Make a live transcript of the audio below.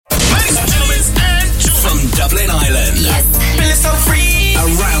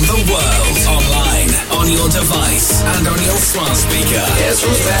your device and on your smart speaker. Guess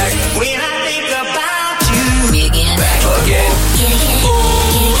who's back? When I think about you, me again. Back again.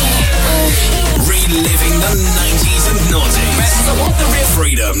 Reliving the 90s and noughties. I want the real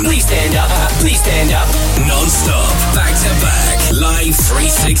Freedom. Please stand up, please stand up. Non-stop, back to back, live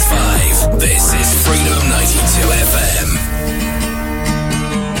 365. This is Freedom 92 FM.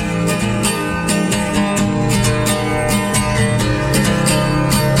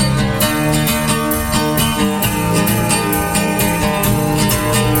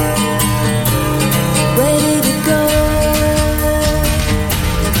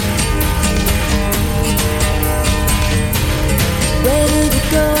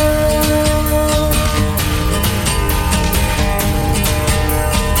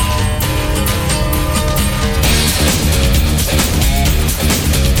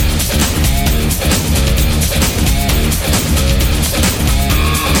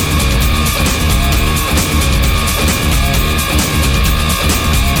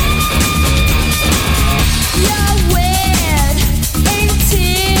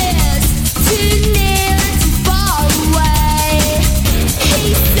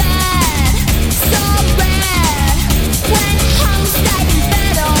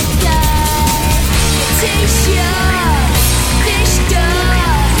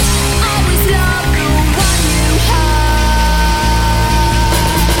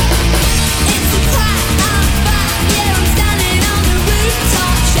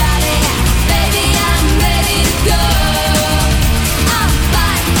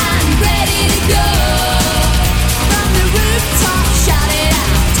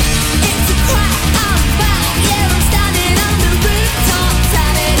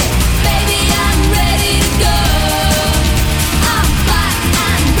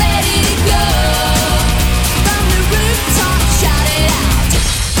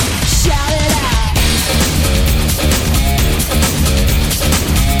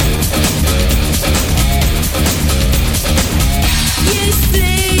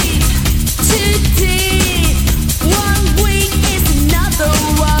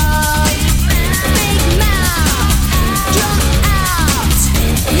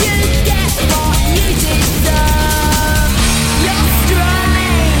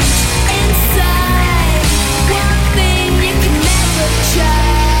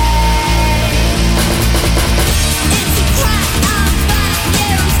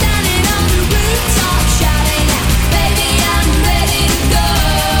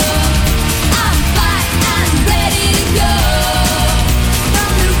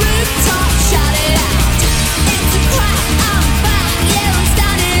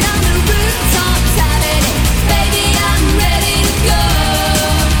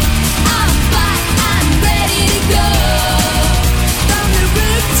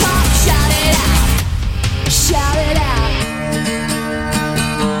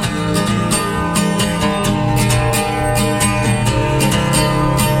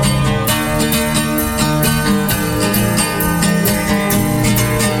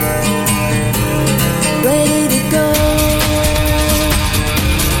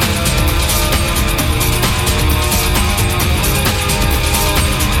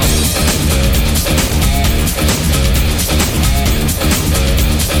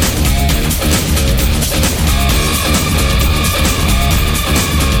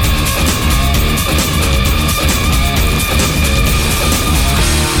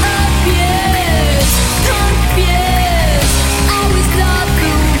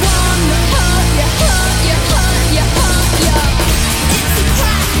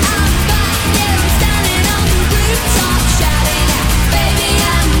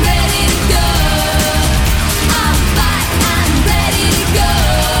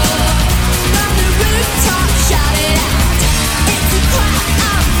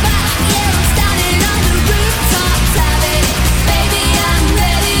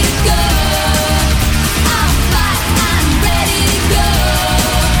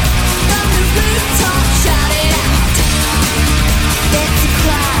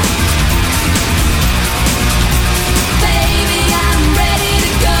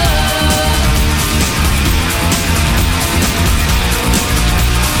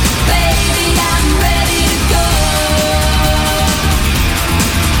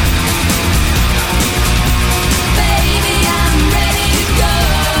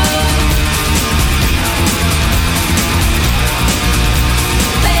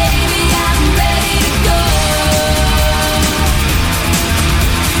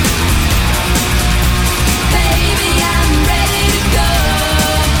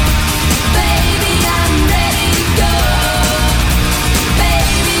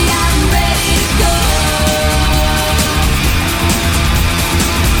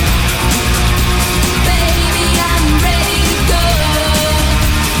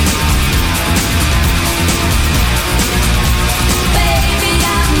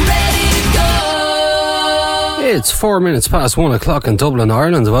 It's 4 minutes past 1 o'clock in Dublin,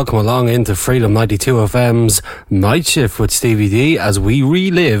 Ireland. Welcome along into Freedom 92 FM's Night Shift with Stevie D as we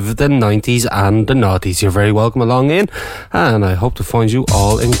relive the 90s and the noughties. You're very welcome along in, and I hope to find you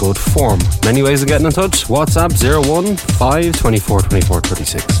all in good form. Many ways of getting in touch. WhatsApp 015 24 24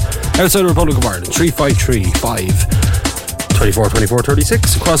 36. Outside the Republic of Ireland 353 5 24 24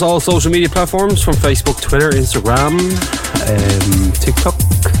 36. Across all social media platforms from Facebook, Twitter, Instagram, TikTok.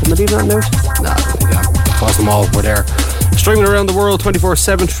 Am I leaving that note? Nah, I don't think I am. Across them all, we're there. Streaming around the world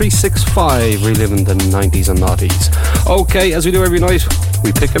 24/7, 365, reliving the 90s and noughties. Okay, as we do every night,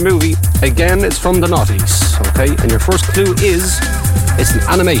 we pick a movie. Again, it's from the noughties. Okay, and your first clue is it's an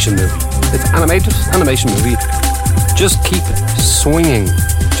animation movie. It's an animation movie. Just keep swinging.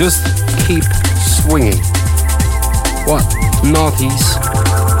 Just keep swinging. What noughties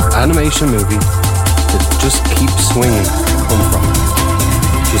animation movie that just keep swinging come from?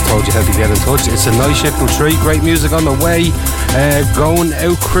 Just told you how to get in touch. It's a night shift with Tree. Great music on the way. Going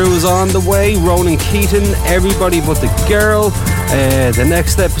out cruise on the way. Ronan Keaton, Everybody But the Girl. The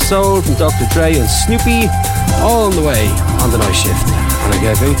next episode from Dr. Dre and Snoopy. All on the way on the night shift. And I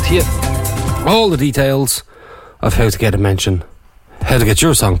gave out to you all the details of how to get a mention, how to get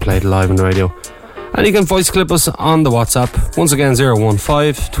your song played live on the radio. And you can voice clip us on the WhatsApp. Once again,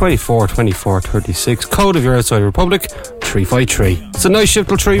 015 24 24 36. Code of your outside Republic, 353. It's a nice shift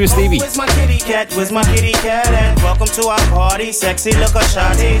till 3 with Stevie. Where's my kitty cat? Where's my kitty cat at? Welcome to our party. Sexy look of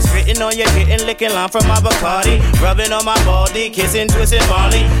shawty. Spitting on your kitten, licking line from my Bacardi. Rubbing on my body, kissing, twisting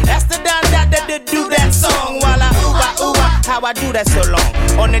Molly. That's the done that do that song while I ooh-ah. How I do that so long?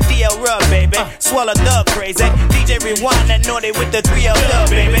 On the DL rub, baby. Swallow the crazy. DJ rewind that naughty with the 3L dub,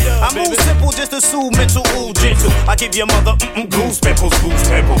 baby. I move simple just to soothe mental, ooh, gentle. I give your mother goose pimples.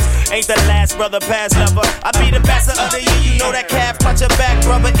 Ain't the last brother, past lover. I be the best of the year, you know that calf, watch your back,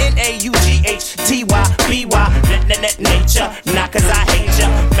 brother. NAUGHTYBY, net nature, not cause I hate ya.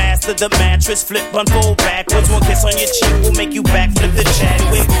 Master the mattress, flip, unfold backwards. One kiss on your cheek will make you backflip the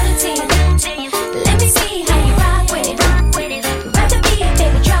Chadwick. Let me see how you rock with it. Ride the beat,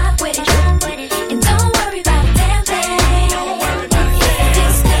 baby, drop with it. And don't worry about a damn thing.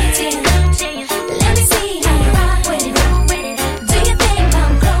 Let me see how you rock with it. Do your thing,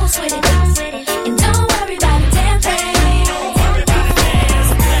 come close with it. And don't worry about a damn thing.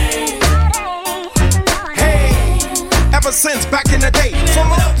 Hey, ever since back in the day,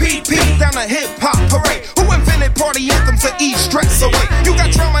 from OPP down to hip hop parade, who invented party anthems to ease stress away? You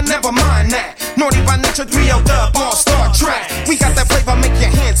got drama, never mind that. Naughty by nature, 3L dub, all Star Trek. We got that flavor, make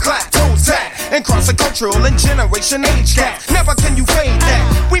your hands clap, toes tap. And cross the cultural and generation age gap. Never can you fade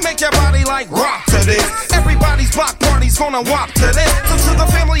that. We make your body like rock to this. Everybody's block party's gonna walk to this. So to the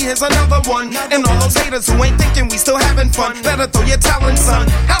family, here's another one. And all those haters who ain't thinking we still having fun, better throw your talent, son.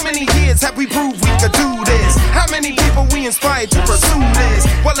 How many years have we proved we could do this? How many people we inspired to pursue this?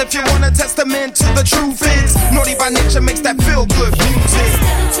 Well, if you want a testament to the truth is, Naughty by nature makes that feel good music.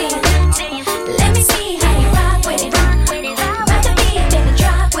 Let me see how you rock with it. Ride the beat, baby,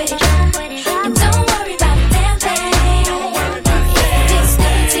 drop with it. And don't worry about a damn thing.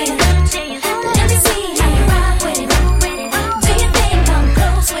 Let me see how you rock with it. Do your thing, come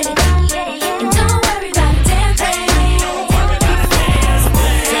close with it. And don't worry about a damn thing.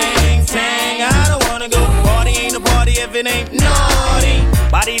 Tang, I don't wanna go. Party ain't a party if it ain't naughty.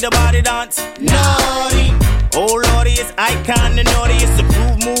 Body to body dance, naughty. Oh lordy, it's icon and naughty. It's the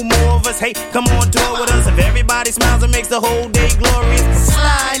groove, move more of us. Hey, come on, tour with us. If everybody smiles, it makes the whole day glorious.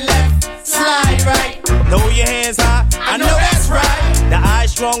 Slide left, slide right. Throw your hands high, I know that's right. The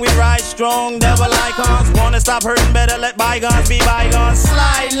eyes strong, we ride strong. Double icons, wanna stop hurting, better let bygones be bygones.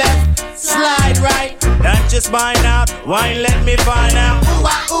 Slide left, slide right. Not just mine out, wine let me find out.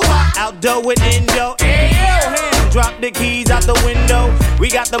 Ooh-ah. Outdoor with indoor. Hey, yo, drop the keys out the window. We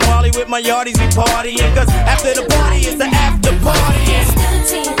got the Molly with my yardies, we partying. Cause after the party, it's the after party.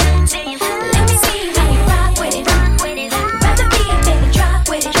 Let me see how you rock with it. Ride the beat, baby, drop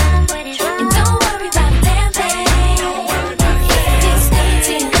with it. And don't worry about a damn thing.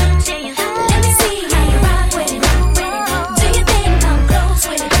 Let me see how you rock with it. Do your thing, come close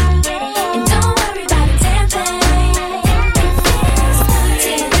with it. And don't worry about a damn thing.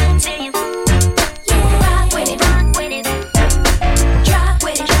 Rock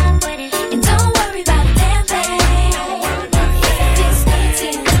with it. Drop with it. And don't worry about a damn thing.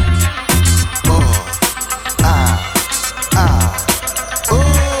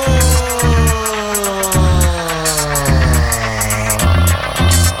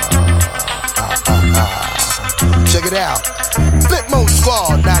 Check it out. Flip Mode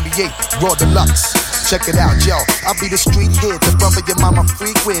Squad 98 Raw Deluxe. check it out, yo. I'll be the street kid, the brother your mama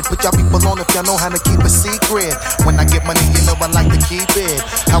freak with. Put y'all people on if y'all know how to keep a secret. When I get money, you know I like to keep it.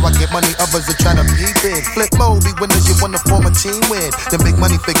 How I get money, others are trying to peep it. Flip mode, be winners you wanna form a team with. The big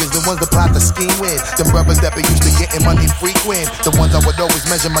money figures, the ones that plot the scheme with. Them brothers that be used to getting money frequent. The ones I would always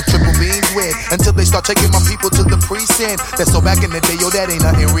measure my triple beams with. Until they start taking my people to the precinct. That's so back in the day, yo, that ain't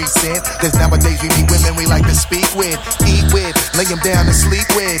nothing recent. Cause nowadays we meet women we like to speak with, eat with, lay them down and sleep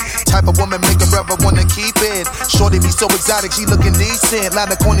with. Type of woman make a brother wanna keep it. Shorty be so exotic, she looking decent.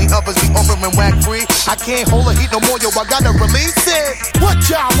 Lot of corny others be offering whack free. I can't hold her heat no more, yo, I gotta release it. What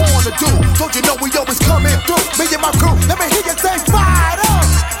y'all wanna do? Don't you know we always coming through? Me and my crew, let me hear you say fired up.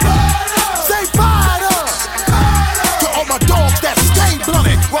 Say fired up. To all my dogs that stay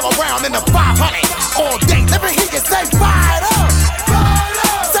blunted, roll around in the 500 all day. Let me hear you say fired up.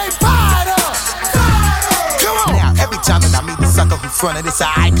 Say fired up. Come on. Now every time that I meet a sucker who fronted, it's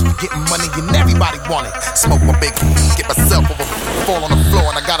alright, getting money and everybody want it. Smoke my big, get myself over, fall on the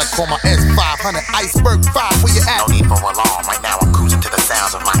floor, and I gotta call my S500 Iceberg 5. Where you at? No need for alarm. Right now I'm cruising to the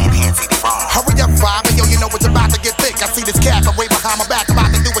sounds of my enhanced CD-ROM. Hurry up, 5, and yo, you know it's about to get thick. I see this cat away behind my back,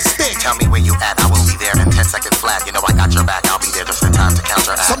 about to do a stick. Tell me where you at, I will be there in 10 seconds flat. You know I got your back, I'll be there just in time to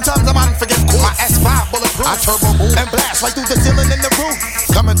counteract. Sometimes I'm out and forget cool. My S5 bulletproof. I turbo move and blast right through the ceiling and the roof.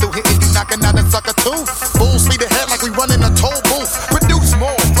 Coming through hitting you, knocking out a sucker tooth. Full speed ahead like we running a toll booth. Produce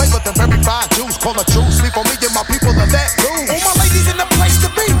more flavor than very fine juice. Call a truce, sleep on me and my people and that loose. All my ladies in the place to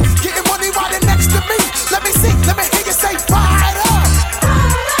be, getting money riding next to me. Let me see, let me hear you say fired up.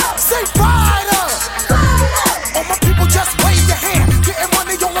 Say fired up. All my people just wave your hand, getting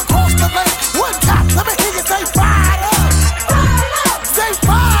money all across the land. One time, let me hear you say fired up. Say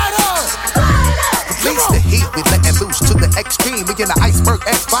fired up. Release the heat, we letting loose to the extreme. We in the Iceberg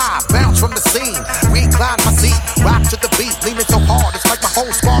S5, bounce from the scene. Recline my seat, rock to the beat, leaning so hard, it's like my whole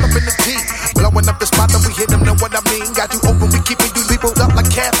squad up in the Jeep. Blowing up the spot that we hit them, know what I mean. Got you open, we keeping you people up like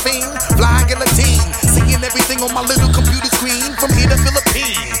caffeine. Flying guillotine, seeing everything on my little computer screen. From here to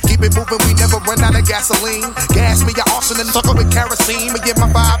Philippines, keep it moving, we never run out of gasoline. Gas me, your arson and sucker with kerosene. Me and my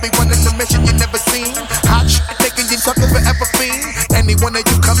vibe, be running the mission you never seen. Hot shit, taking you suckers forever fiend. Any one of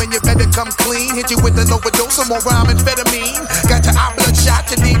you coming, you better come clean. Hit you with an overdose, some more rhyme amphetamine. Got your eye bloodshot,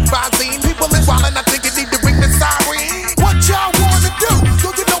 you need Visine. People is wildin', I think you need to ring the siren. What y'all wanna do?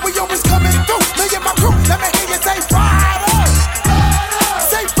 Don't you know we always coming through? Me and my crew, let me hear you say fired up.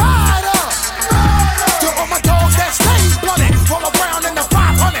 Say fired up. To all my dogs that stay blooded, roll around in the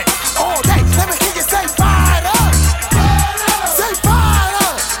 500 all day. Let me hear you say fired up. Say fired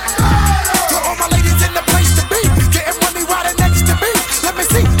up. To all my ladies in the place to be, getting money riding next to me. Let me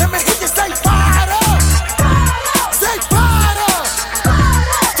see, let me hear you say fired up. Say fired up.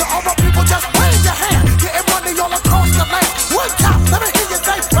 To all my people, just wave your hand, getting money all across the land. One time, let me hear you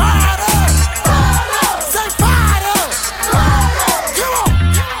say fired up. Say fired up. Come on.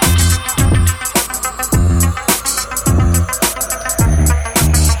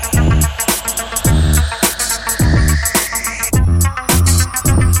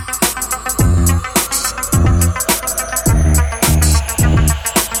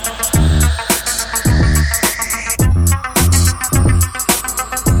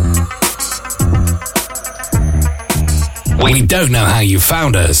 We don't know how you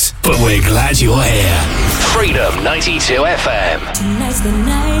found us, but we're glad you're here. Freedom 92 FM. Tonight's the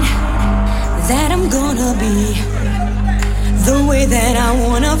night that I'm gonna be the way that I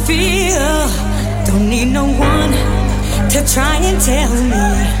wanna feel. Don't need no one to try and tell me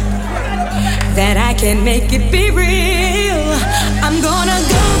that I can make it be real. I'm gonna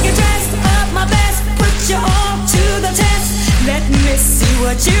go get dressed up my best, put you all to the test. Let me see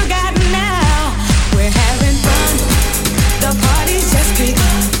what you got now. We're having fun, the party's just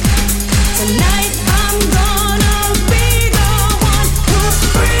begun. Tonight I'm gonna be the one who's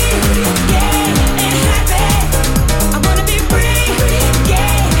free, yeah, and happy. I wanna be free,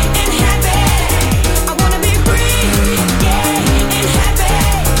 yeah, and happy. I wanna be free, yeah, and happy.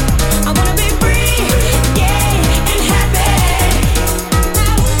 I wanna be free, yeah, and happy.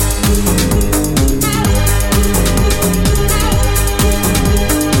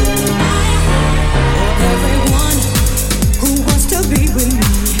 Everyone who wants to be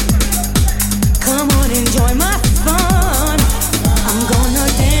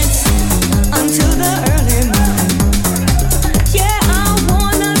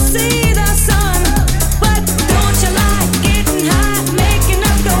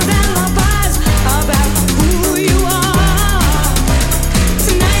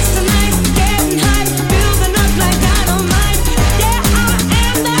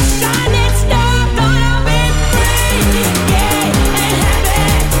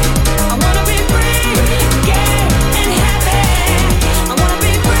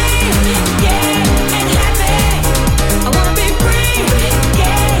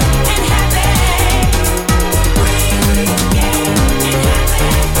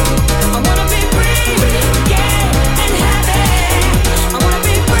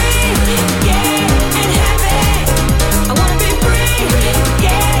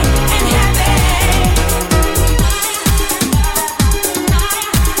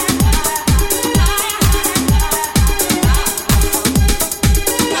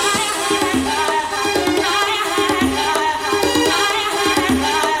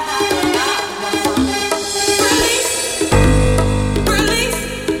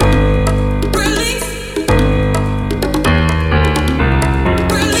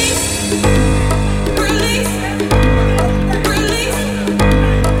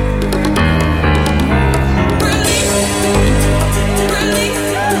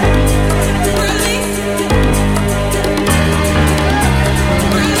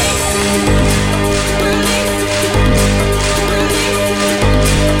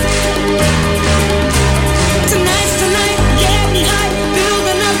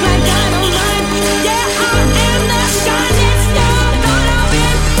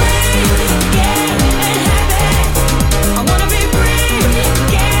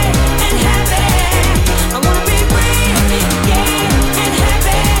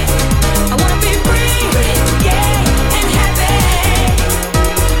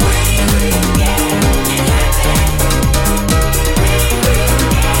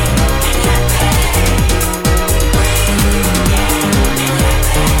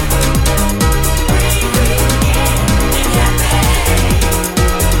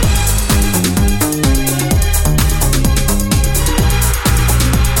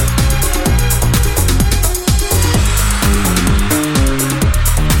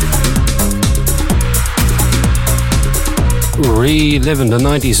Reliving the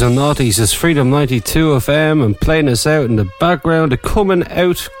 90s and noughties is Freedom 92 FM, and playing us out in the background, the Coming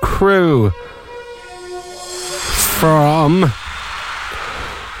Out crew from,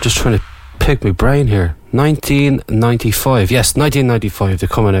 just trying to pick my brain here, 1995. Yes, 1995, the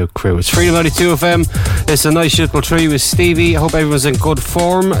Coming Out crew. It's Freedom 92 FM. It's a nice shitball tree with Stevie. I hope everyone's in good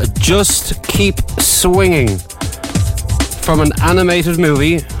form. Just Keep Swinging, from an animated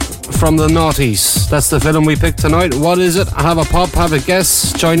movie from the noughties. That's the film we picked tonight. What is it? Have a pop, have a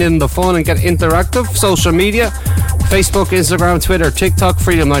guess, join in the fun and get interactive. Social media, Facebook, Instagram, Twitter, TikTok,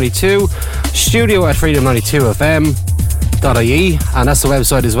 Freedom92, studio at freedom92fm.ie, and that's the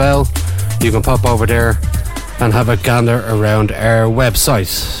website as well. You can pop over there and have a gander around our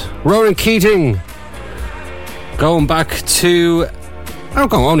website. Ronan Keating, going back to,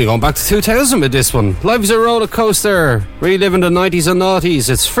 only going back to 2000 with this one. Life's a roller coaster, reliving the 90s and noughties.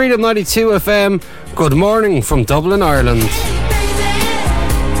 It's Freedom 92 FM. Good morning from Dublin, Ireland.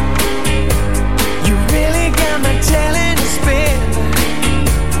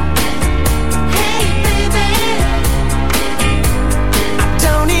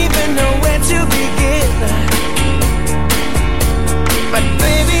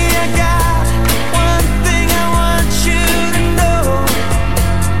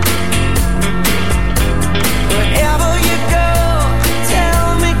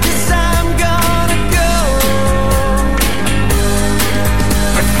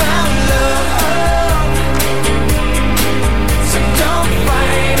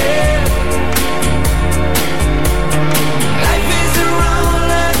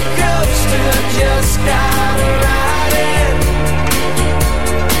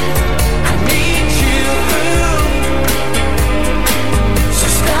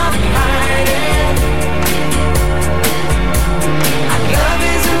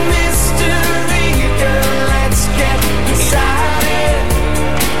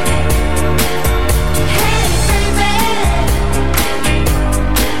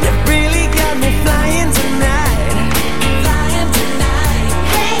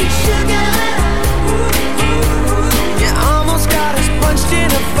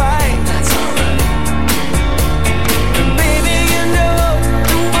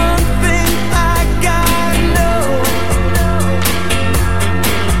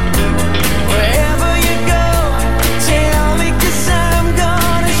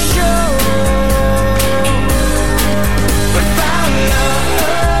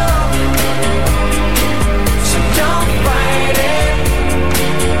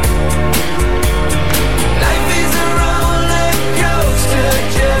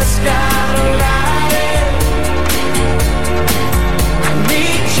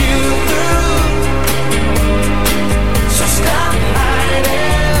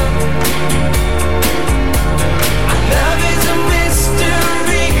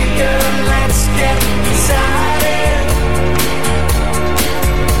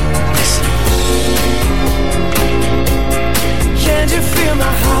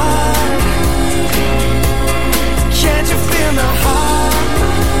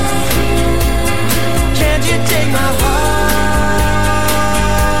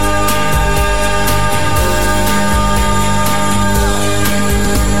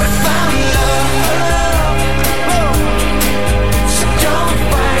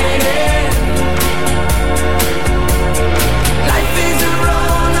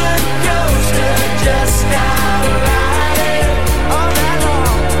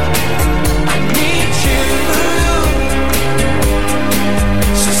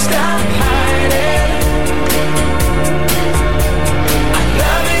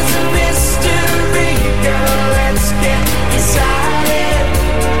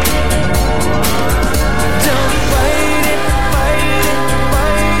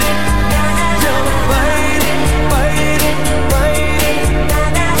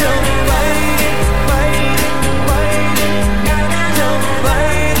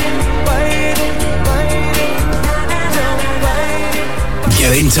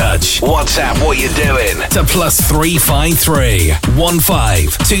 WhatsApp what you're doing to +353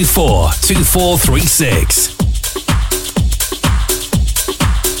 1524 2436.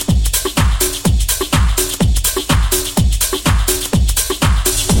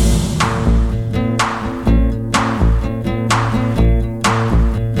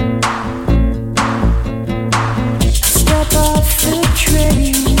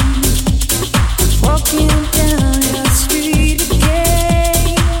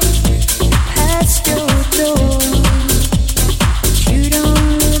 You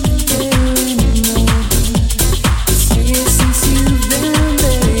don't live there anymore.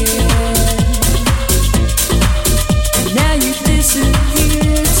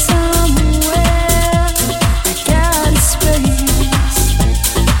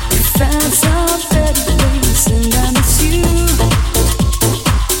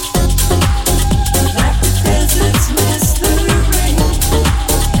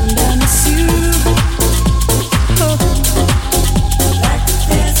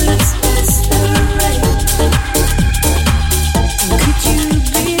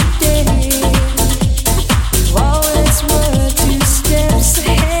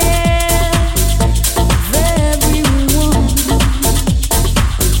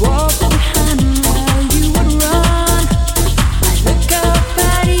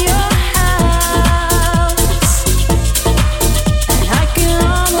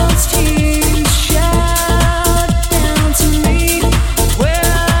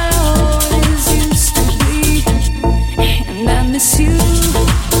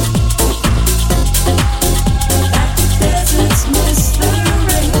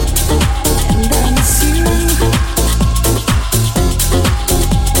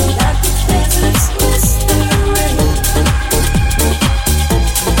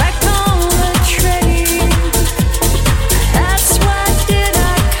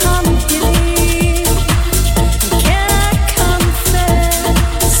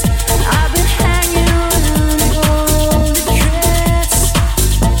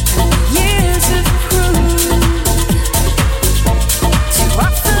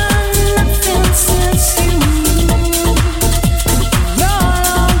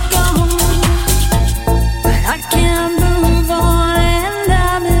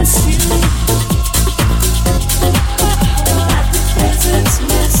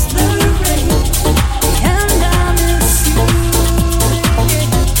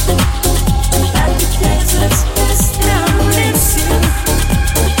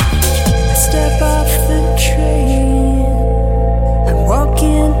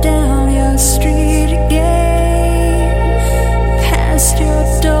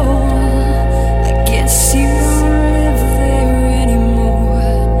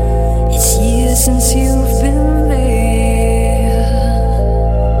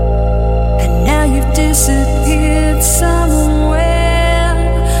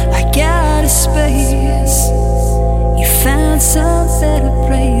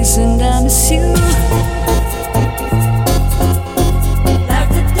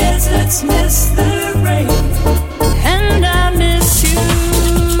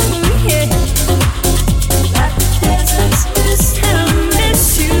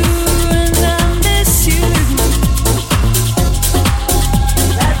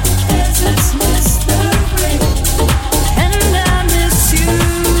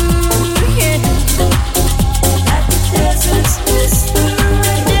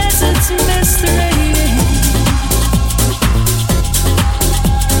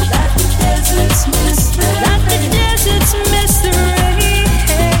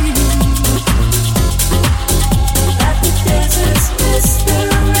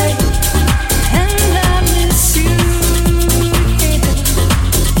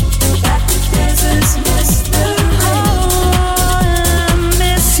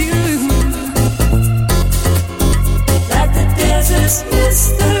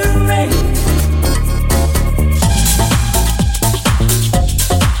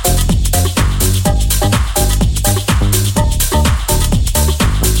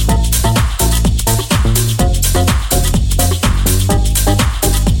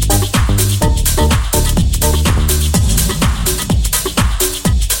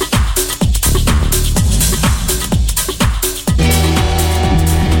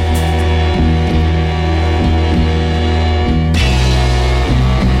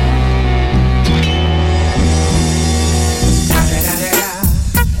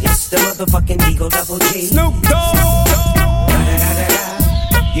 motherfucking Eagle Double G. Snoop Dogg.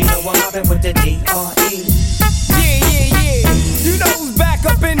 You know I'm mobbing with the D.R.E. Yeah. You know who's back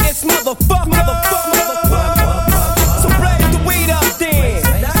up in this motherfucker. So blaze the weed up then.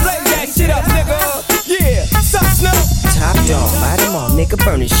 Blaze that shit up, nigga. Yeah, sup, Snoop? Top dog, light 'em all, nigga,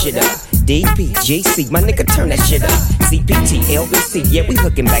 burn this shit up. DPGC, my nigga, turn that shit up. CPT, LBC, yeah, we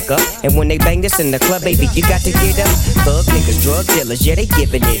hooking back up. And when they bang this in the club, baby, you got to get up. Thug niggas, drug dealers, yeah, they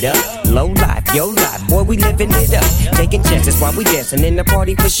giving it up. Low life, yo life, boy, we living it up. Taking chances while we dancing in the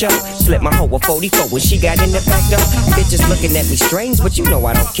party for sure. Slip my hoe a 44 when she got in the back door. Bitches looking at me strange, but you know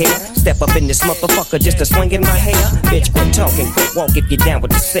I don't care. Step up in this motherfucker just to swing in my hair. Bitch, quit talking, quit walk if you're down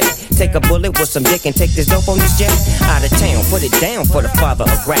with the sick. Take a bullet with some dick and take this dope on this jet. Out of town, put it down for the father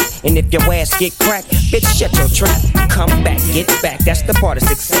of rap. And if your ass get cracked, bitch, shut your trap. Come back, get back, that's the part of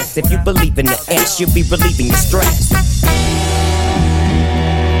success. If you believe in the ass, you'll be relieving your stress.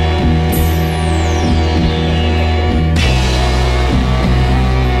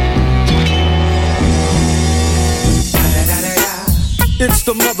 It's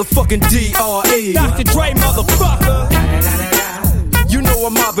the motherfucking D.R.E. Dr. Dre, motherfucker. You know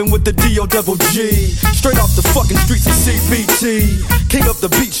I'm mobbing with the D.O.G. Straight off the fucking streets of CBT. King up the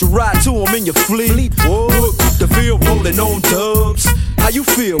beach, you ride to him in your fleet. Whoop, the field rolling on dubs. How you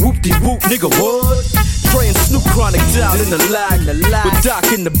feel? Whoop-de-whoop, nigga, what? Dre and Snoop Chronic down in the lag. With Doc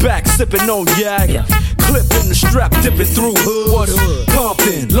in the back, sipping on yak. Clip in the strap, dipping through hoods.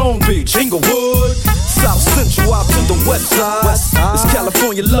 Compton, Long Beach, Inglewood. South Central out to the west side. It's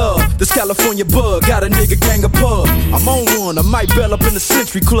California love, This California bug got a nigga gang of pub. I'm on one, I might bell up in the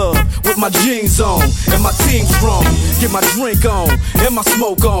Century Club with my jeans on and my team strong. Get my drink on and my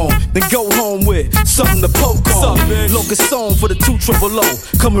smoke on, then go home with something to poke on. Locust song for the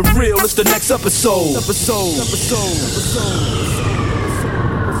 200 coming real. It's the next episode.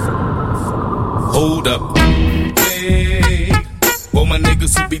 Hold up, hey. For my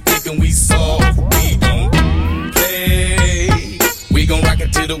niggas who be thinking we soft, we don't play. We gon' rock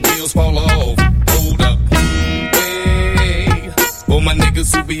it till the wheels fall off. Hold up, hey. For my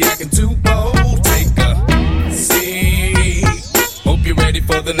niggas who be acting too bold, take a seat. Hope you're ready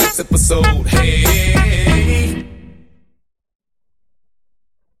for the next episode. Hey,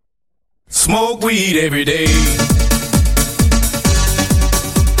 smoke weed every day.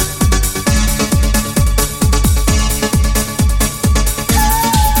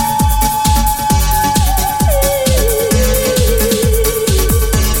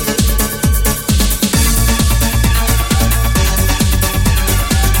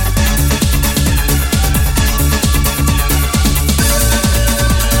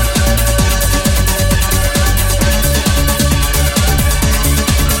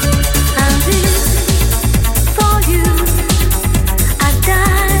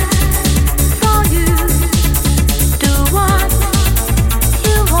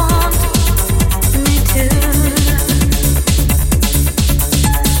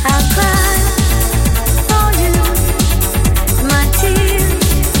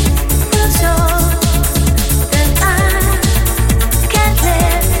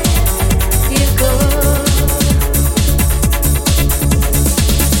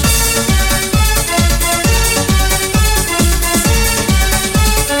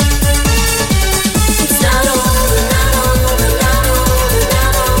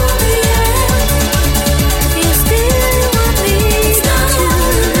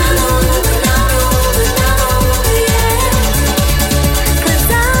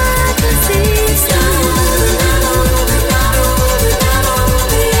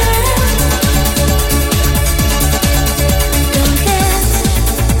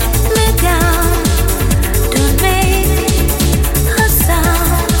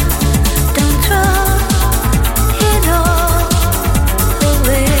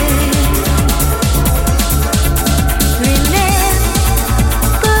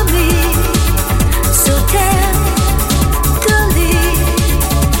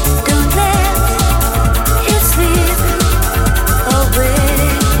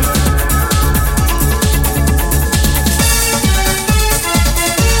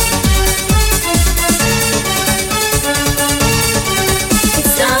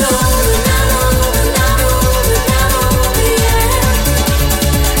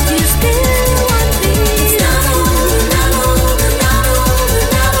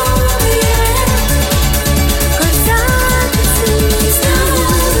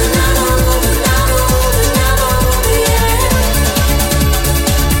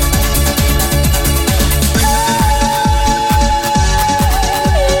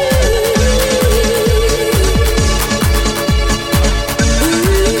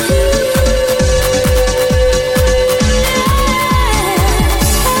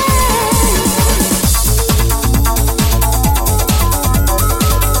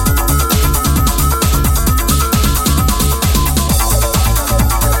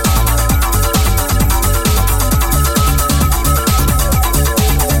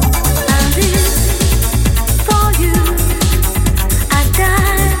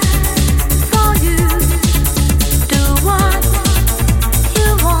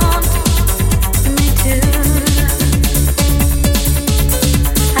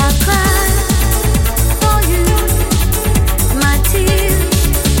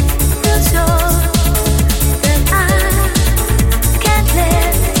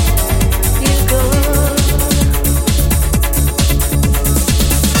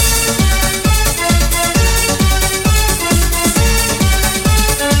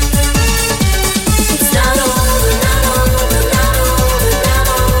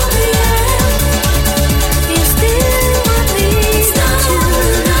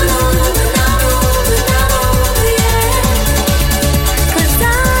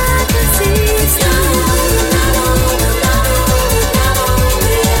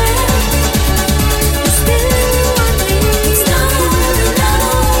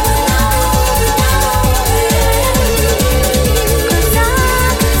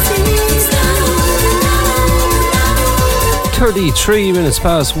 Three minutes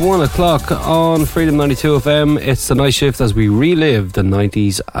past 1 o'clock on Freedom 92 FM. It's the night shift as we relive the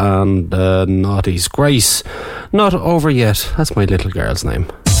 90s and the noughties. Grace, not over yet. That's my little girl's name.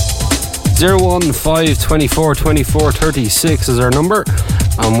 015 24 24 36 is our number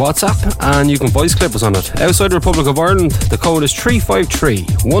on WhatsApp, and you can voice clip us on it. Outside the Republic of Ireland, the code is 353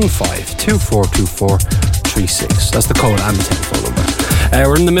 15 2424 36. That's the code and the telephone number.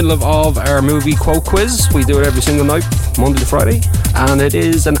 We're in the middle of our movie quote quiz. We do it every single night, Monday to Friday, and it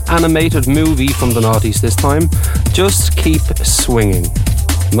is an animated movie from the noughties this time. Just Keep Swinging.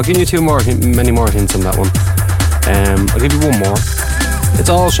 I'm not giving you many more hints on that one. I'll give you one more. It's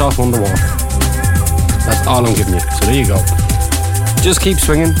all shot underwater. That's all I'm giving you. So there you go. Just Keep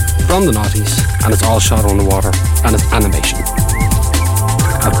Swinging from the noughties, and it's all shot underwater, and it's animation.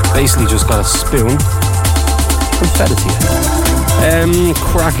 I've basically just got a spoon and fed it to you.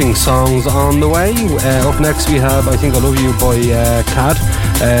 Cracking songs on the way. Up next we have I Think I Love You by Cad.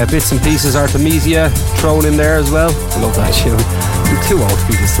 Bits and Pieces, Artemisia thrown in there as well. I love that tune. I'm too old to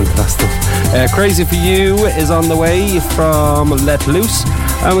be listening to that stuff. Crazy For You is on the way from Let Loose.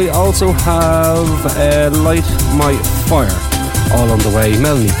 And we also have Light My Fire all on the way.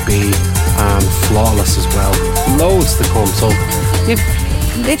 Melanie B and Flawless as well. Loads to come, so you've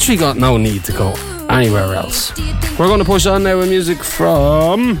literally got no need to go anywhere else. We're going to push on now with music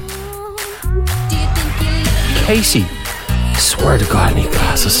from Casey. I swear to God, I need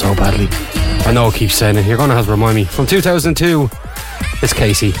glasses so badly. I know I keep saying it. You're going to have to remind me. From 2002, it's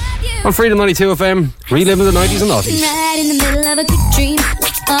Casey. On Freedom 92 FM, reliving the 90s and noughties. Right in the middle of a good dream.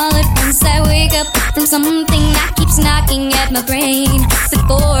 All at once I wake up from something that keeps knocking at my brain.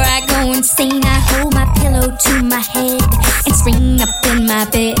 Before I go insane, I hold my pillow to my head and spring up in my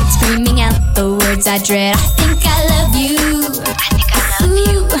bed, screaming out the words I dread. I think I love you. I think I love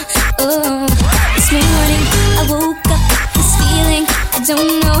you. Oh, this morning I woke up with this feeling I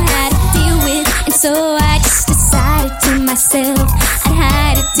don't know how to deal with, and so I just decided to myself I'd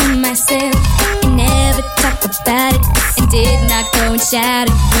hide it to myself and never talk about it, and did not go and shout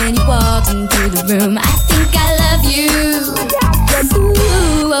it when you walked into the room. I think I love you.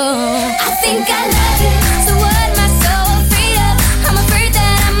 Ooh, oh. I think I love you. So what am I so afraid of? I'm afraid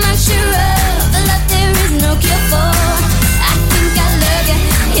that I'm unsure of the love there is no cure for. I think I love you.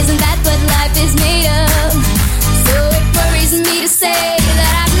 Isn't that what life is made of? So it worries me to say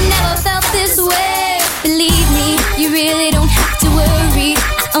that I've never felt this way. Believe me, you really don't have to worry.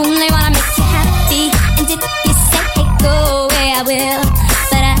 I only wanna make you happy, and if you say hey, go away, I will.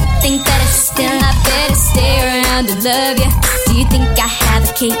 But I think that it's still not better stay around to love you. Do you think I have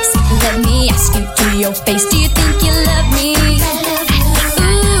a case? Let me ask you to your face. Do you think you love me?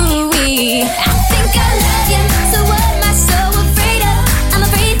 Ooh-wee. I think I love you. So what am I so afraid of? I'm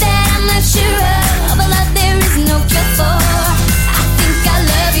afraid that I'm not sure of a love there is no cure for. I think I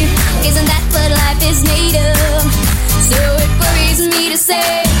love you. Isn't that what life is made of? So it worries me to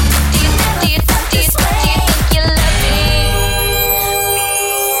say, do you think you love me?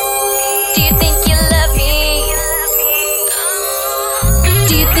 Do you think you love me?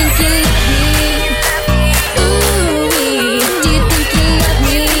 Do you think you love me? Ooh-wee. Do you think you love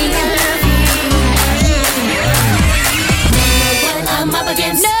me? Don't know what I'm up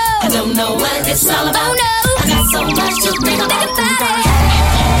against. No. I don't know what it's all about. Oh, no. I got so much to think about.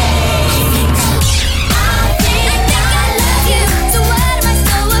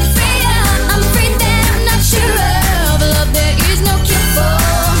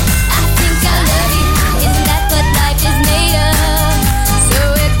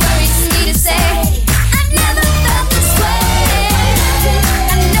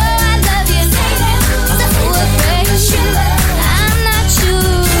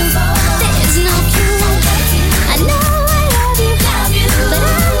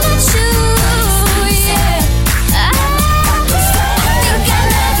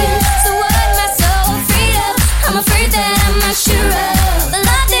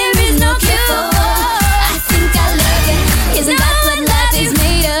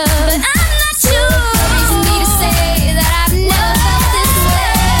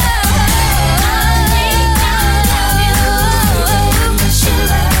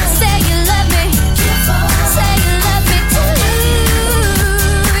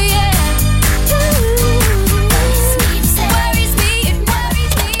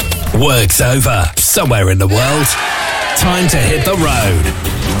 Work's over somewhere in the world. Time to hit the road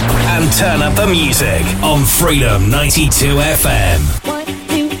and turn up the music on Freedom 92 FM.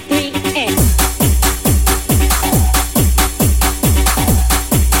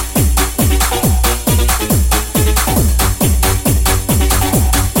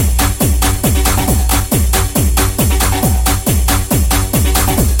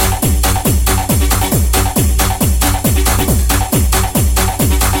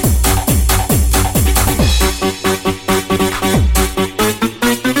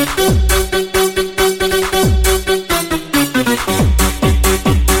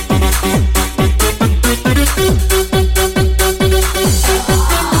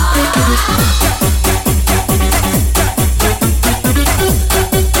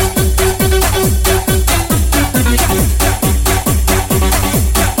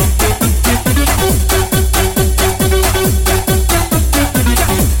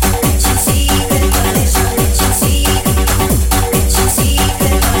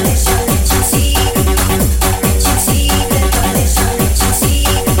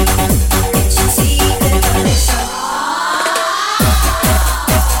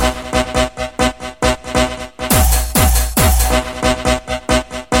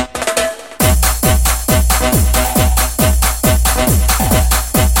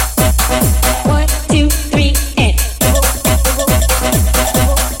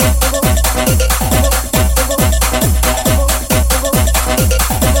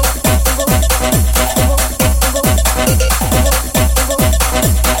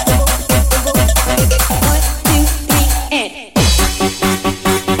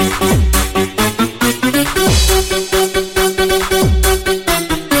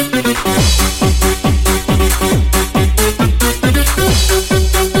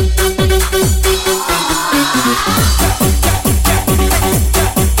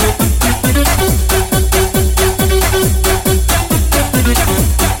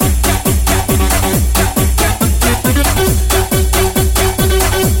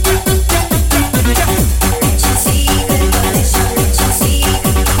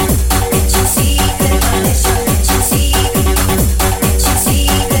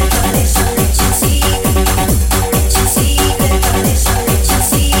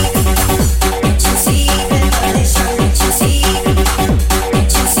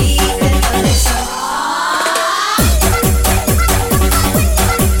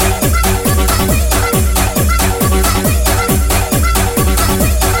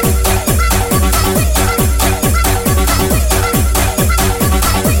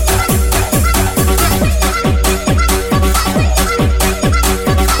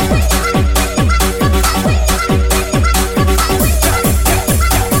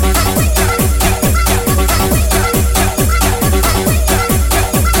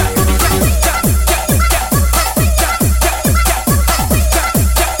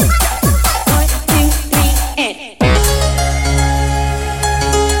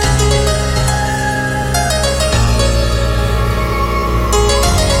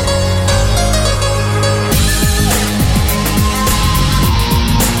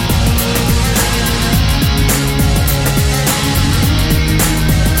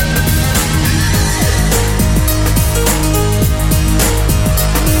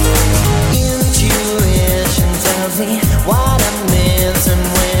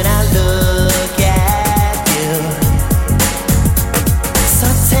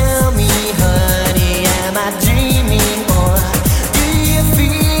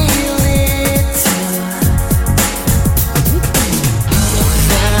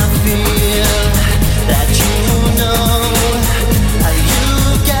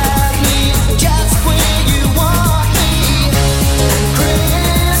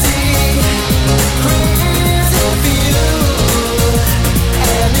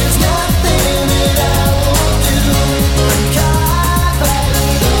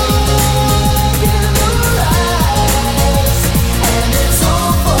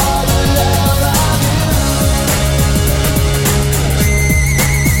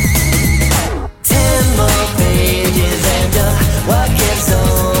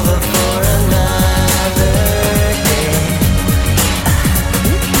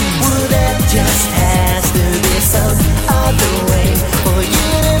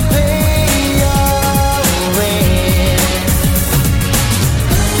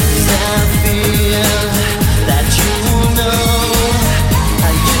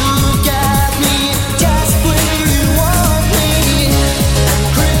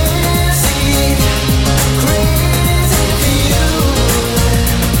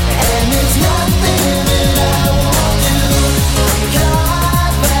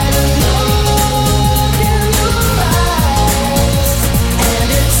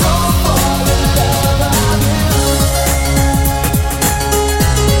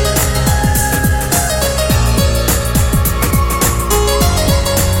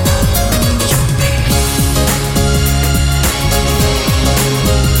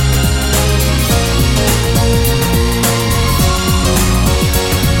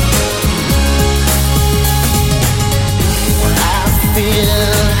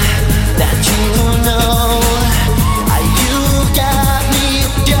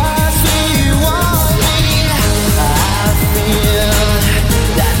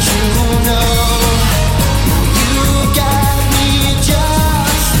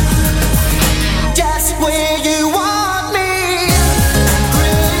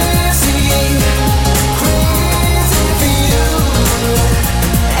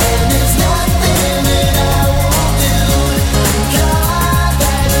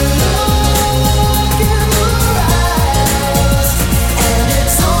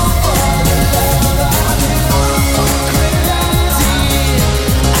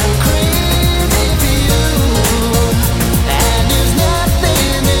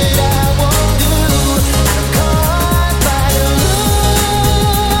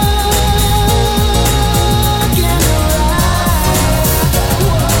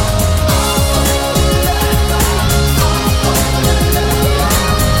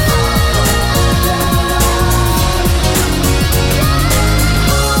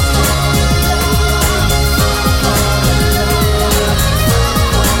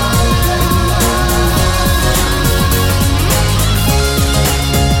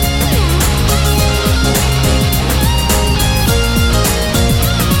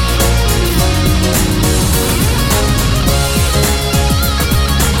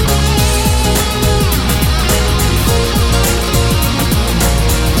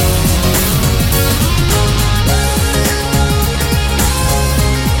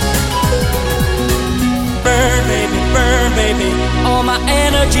 my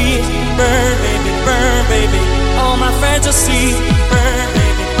energy, burn baby, all my fantasy, burn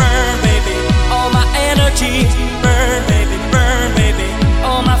baby, all my energy, burn baby,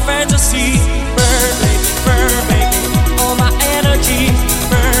 all my fantasy, burn baby, all my energy,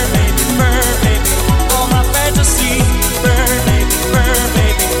 burn baby, all my fantasy, burn baby,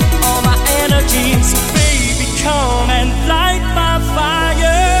 all my energy. So baby, come and light my fire.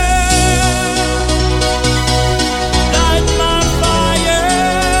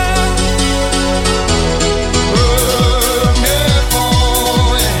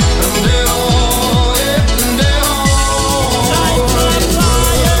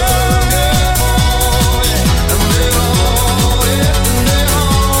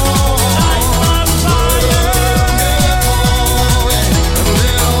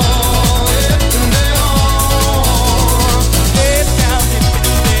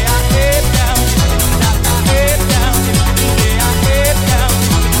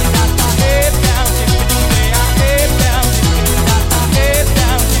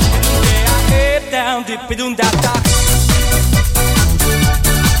 data.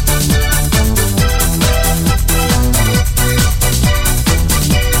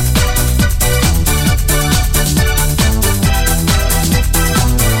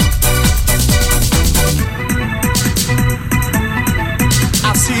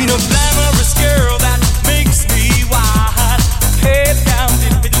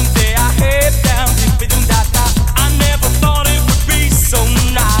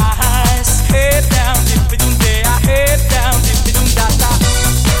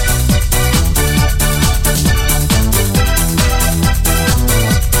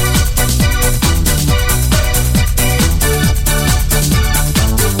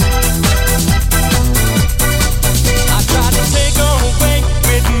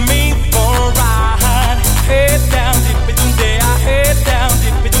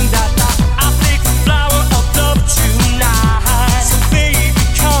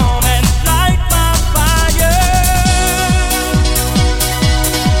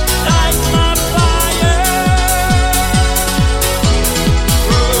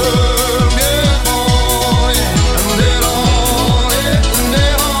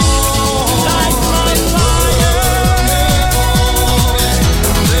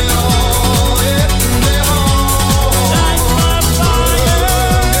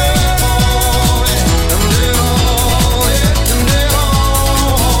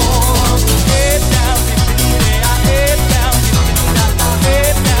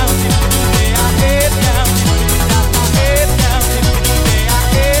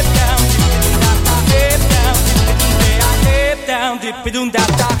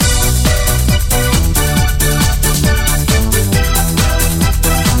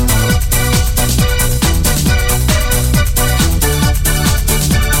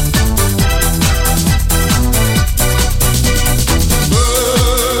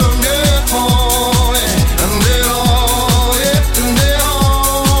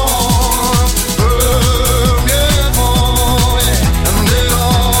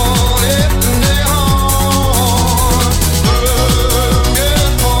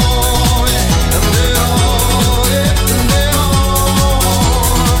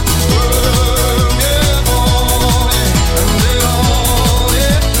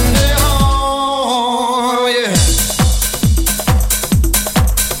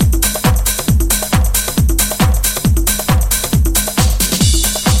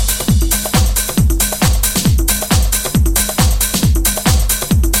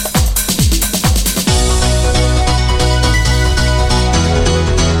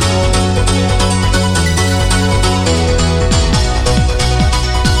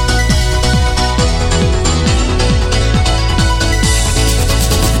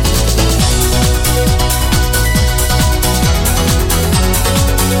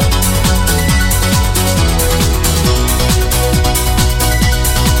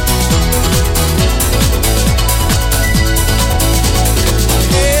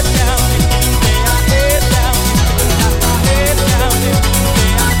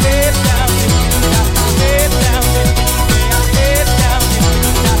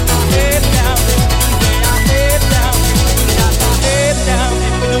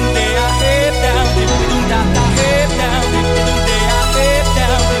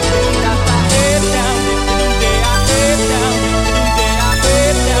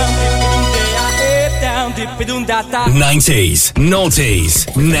 90s, noughties,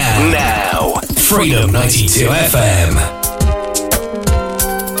 now. Freedom 92 FM.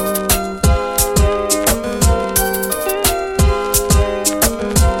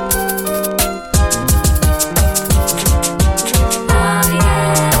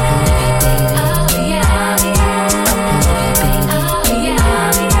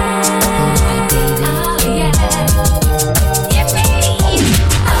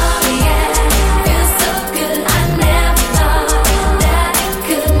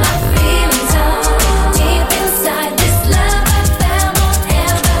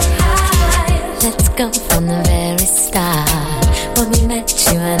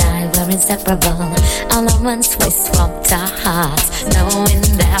 inseparable. All at once we swapped our hearts, knowing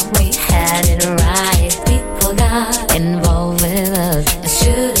that we had it right. People got involved with us. I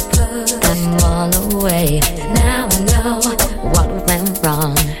should have put them all away. Now I know what went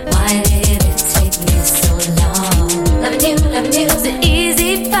wrong. Why did it take me so long? Loving you's the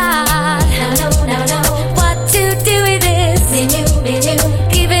easy part. Now know what to do with this. Me and you,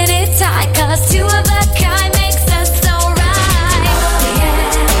 keeping it tight, 'cause two of a kind makes us so right. Oh yeah,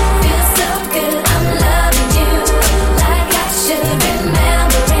 feels so good. I'm loving you like I should.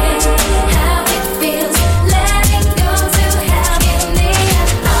 Remembering how it feels, letting go to have you near.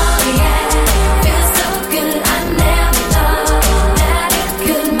 Oh yeah, feels so good. I never thought that it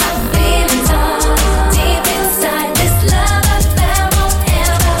could. My feelings are deep inside. This love I found won't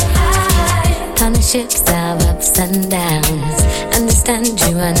ever hide. Partnerships have ups and downs. Understand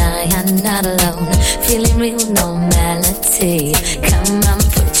you and I are not alone. Feeling real normality. Come on,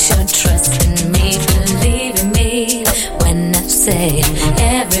 put your trust in me. Believe in me when I say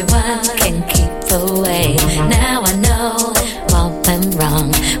everyone can keep away. Now I know what went wrong.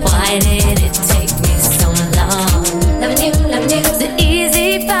 Why did it take me so long? Loving you's the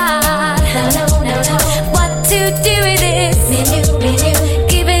easy part. Now know what to do with this. Me and you,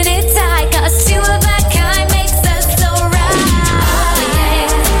 keeping it tight, 'cause two of a kind makes us so right. Oh yeah,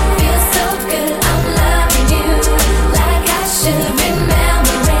 feels so good. I'm loving you like I should.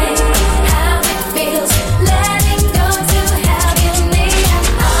 Remembering how it feels, letting go to have you near.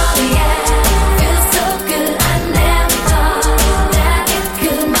 Oh yeah, feels so good. I never thought that it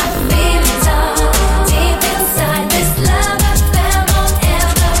could. My feelings are deep inside. This love I found won't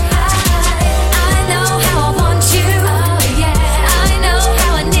ever hide. I know how I want you. Oh yeah, I know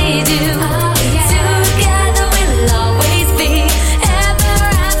how I need you. Oh yeah, together we'll always be ever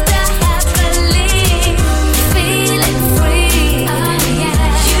after happily, feeling free. Oh yeah,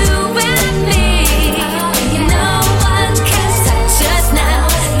 you and me. Oh yeah, no one can touch us now.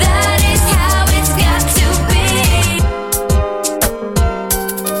 That is how it's got to be.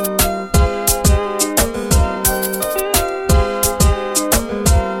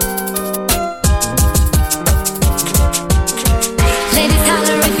 Ladies,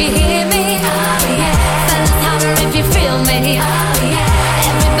 holler if you hear me. Oh yeah, fellas, holler if you feel me. Oh yeah,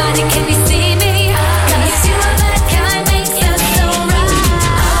 everybody, can you see me? 'Cause two of a kind makes us so right.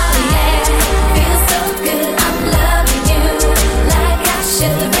 Oh yeah, feels so good. I'm loving you like I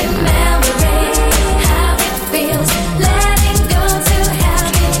should. Remembering how it feels, letting go to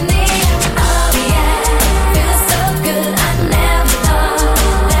have you near. Oh yeah, feels so good. I never thought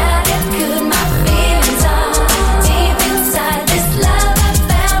that it could. My feelings are deep inside. This love I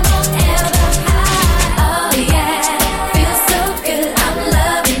found won't ever hide. Oh yeah, feels so good. I'm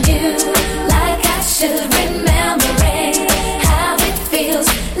loving you like I should. Remembering how it feels,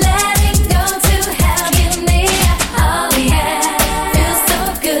 letting go to have you near. Oh yeah, feels so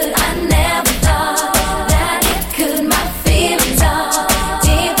good. I never thought that it could. My feelings are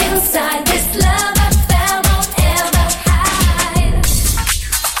deep inside. This love I found won't ever hide.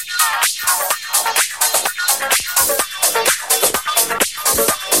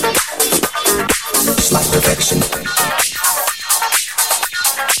 It's like perfection,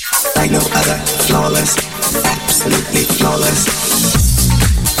 like no other, flawless, absolutely flawless.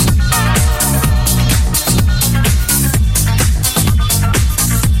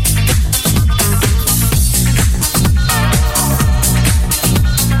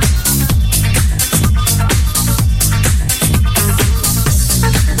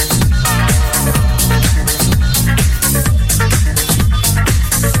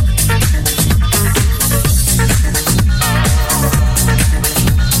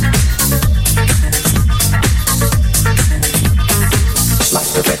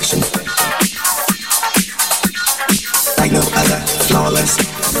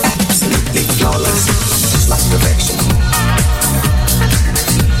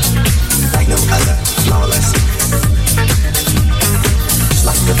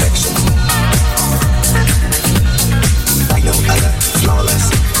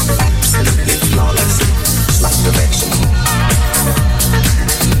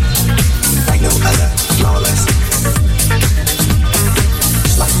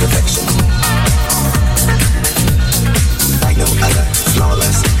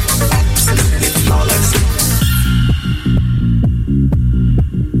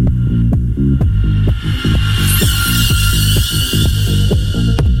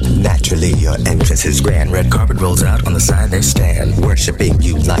 His grand red carpet rolls out on the side they stand, worshipping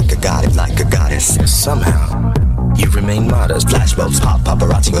you like a god, like a goddess. Somehow you remain modest. Flashbulbs pop,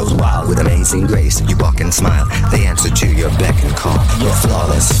 paparazzi goes wild with amazing grace. You walk and smile, they answer to your beck and call. You're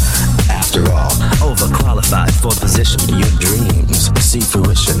flawless, After all, overqualified for the position. Your dreams see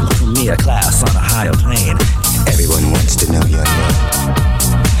fruition. Put me a class on a higher plane. Everyone wants to know your name.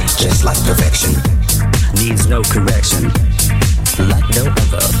 Just like perfection. Needs no correction. Like no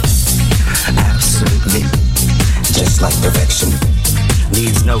other. Absolutely. Just like perfection.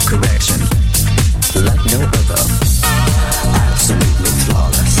 Needs no correction. Like no other. Absolutely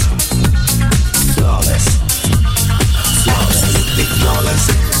flawless. Flawless. Flawless. Absolutely flawless.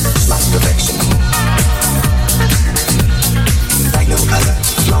 Like perfection. Like no other.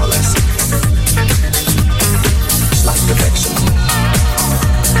 Flawless. Like perfection.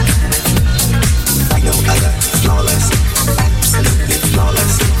 Like no other. Flawless. Absolutely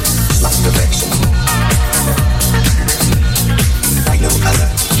flawless. Like perfection. Like no other.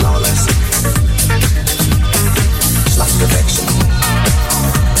 Flawless. Like perfection.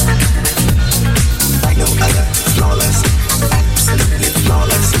 Like no other. Flawless. Absolutely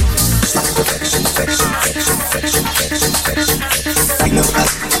flawless. Like perfection. Like no other.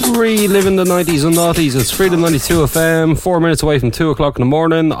 Reliving the 90s and noughties. It's Freedom 92 FM, 4 minutes away from 2 o'clock in the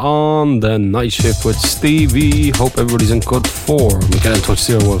morning on the night shift with Stevie. Hope everybody's in good form. Get in touch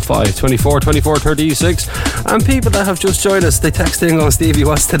 015 24 24 36. And people that have just joined us, they text in on Stevie,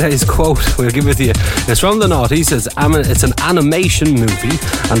 what's today's quote? We'll give it to you. It's from the noughties. It's an animation movie,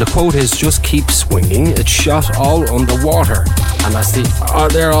 and the quote is, just keep swinging. It's shot all underwater. And that's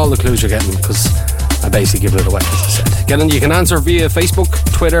they're all the clues you're getting, because I basically give it away, as I said. Get in, you can answer via Facebook,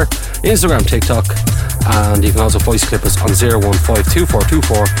 Twitter, Instagram, TikTok, and you can also voice clip us on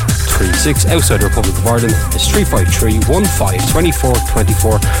 015242436. Outside the Republic of Ireland, it's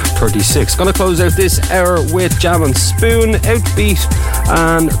 353-15-24-24-36. Gonna close out this hour with Jam and Spoon, Outbeat,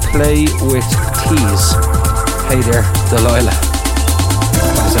 and Play with Tease. Hey there, Delilah.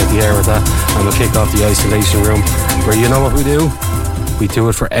 Close out the hour with that, and we'll kick off the isolation room, where you know what we do? We do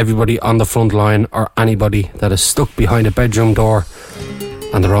it for everybody on the front line, or anybody that is stuck behind a bedroom door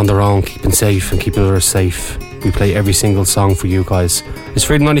and they're on their own, keeping safe and keeping others safe. We play every single song for you guys. It's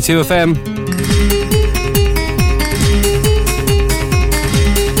Freedom 92 FM.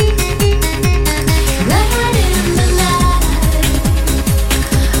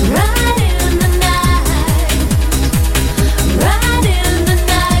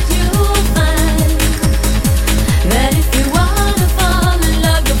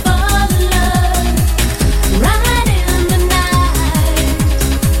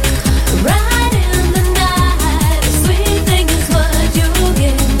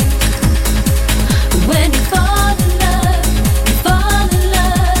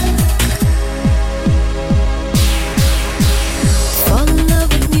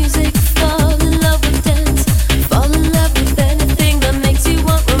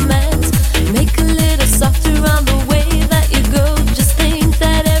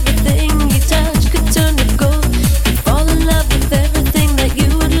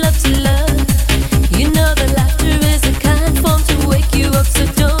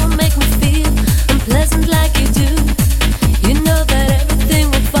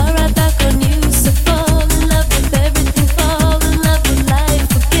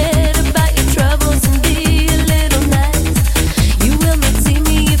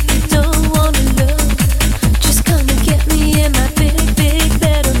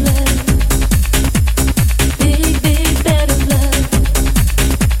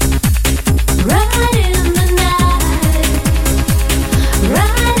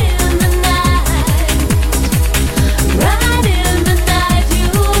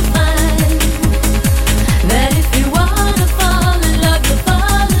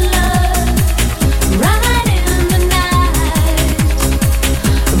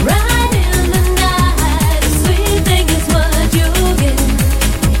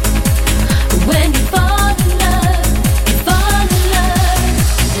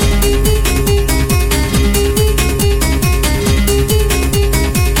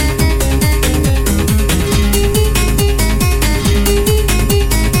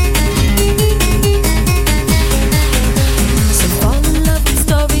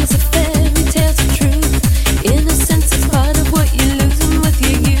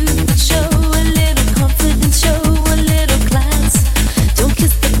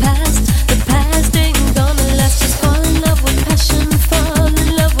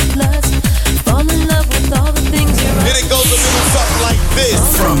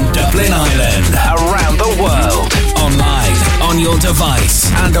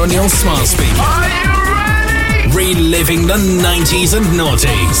 device and on your smart speaker. Are you ready? Reliving the 90s and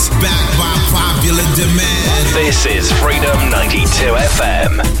noughties. Backed by popular demand. This is Freedom 92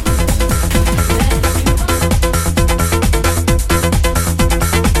 FM.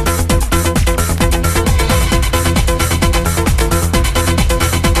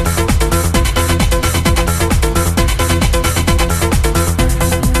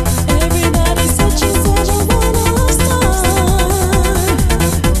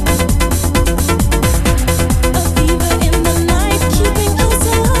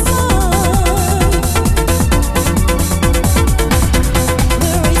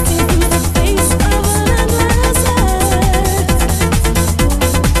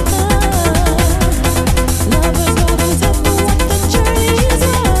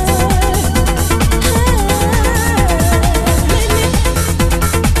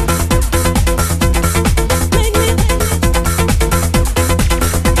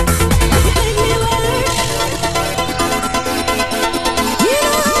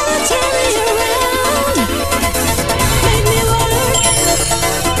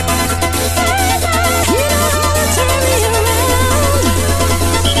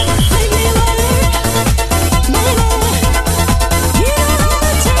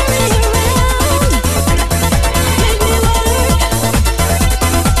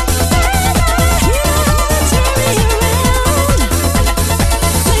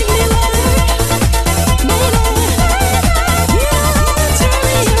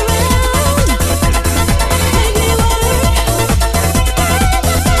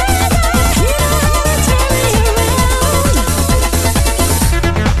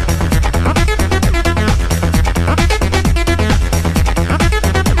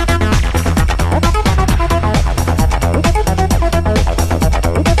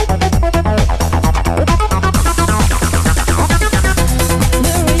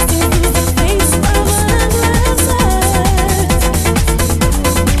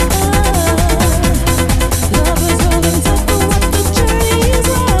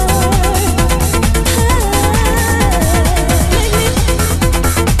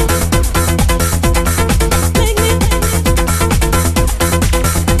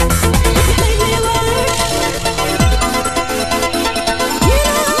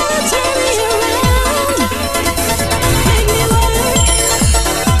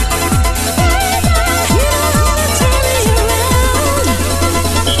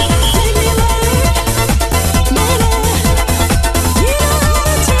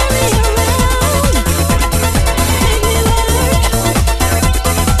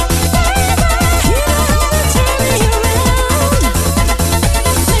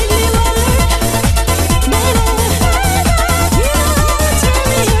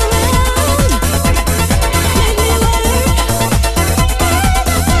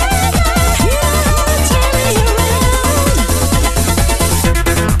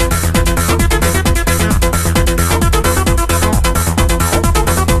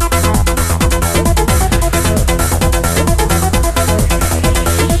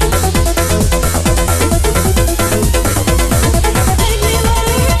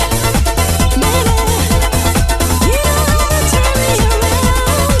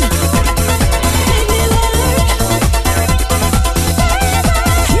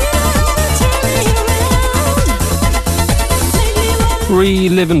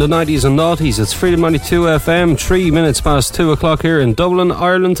 Reliving the 90s and noughties. It's Freedom 92 FM, 3 minutes past 2 o'clock here in Dublin,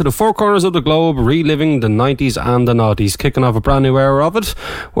 Ireland, to the four corners of the globe, reliving the 90s and the noughties. Kicking off a brand new era of it.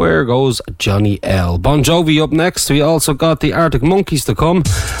 Where goes Johnny L? Bon Jovi up next. We also got the Arctic Monkeys to come.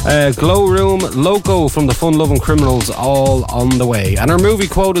 Glow Room, Loco from the Fun Loving Criminals, all on the way. And our movie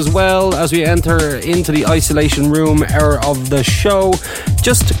quote as well as we enter into the isolation room era of the show.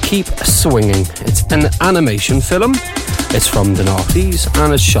 Just keep swinging. It's an animation film. It's from the noughties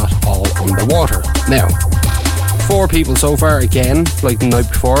and it's shot all underwater. Now, 4 people so far, again, like the night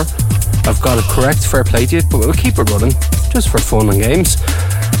before. I've got it correct, fair play to you, but we'll keep it running just for fun and games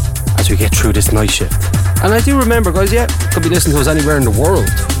as we get through this night shift. And I do remember, guys, yeah, it could be listening to us anywhere in the world.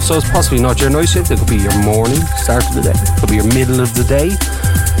 So it's possibly not your night shift, it could be your morning, start of the day, it could be your middle of the day,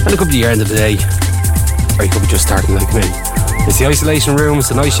 and it could be your end of the day, or you could be just starting like me. It's the Isolation Room, it's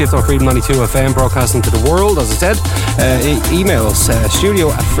the night shift on Freedom 92 FM, broadcasting to the world, as I said. Email us,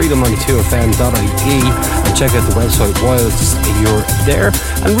 studio@freedom92fm.ie, and check out the website whilst you're there,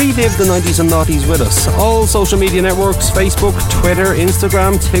 and relive the 90s and noughties with us. All social media networks, Facebook, Twitter,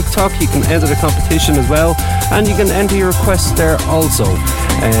 Instagram, TikTok. You can enter the competition as well, and you can enter your requests there also.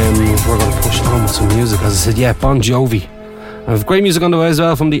 We're going to push on with some music, as I said, yeah, Bon Jovi. I have great music on the way as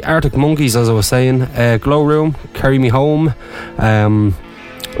well from the Arctic Monkeys, as I was saying. Glow Room, Carry Me Home,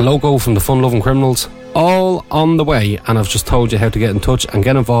 Logo from the Fun Loving Criminals, all on the way. And I've just told you how to get in touch and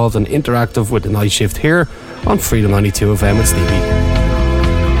get involved and interactive with the night shift here on Freedom 92 FM with Stevie.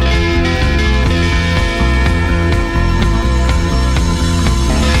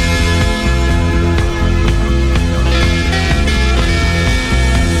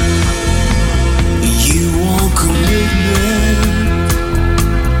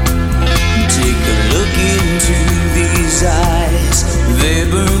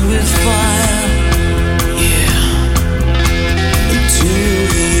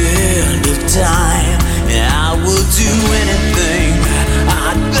 Time, I will do anything.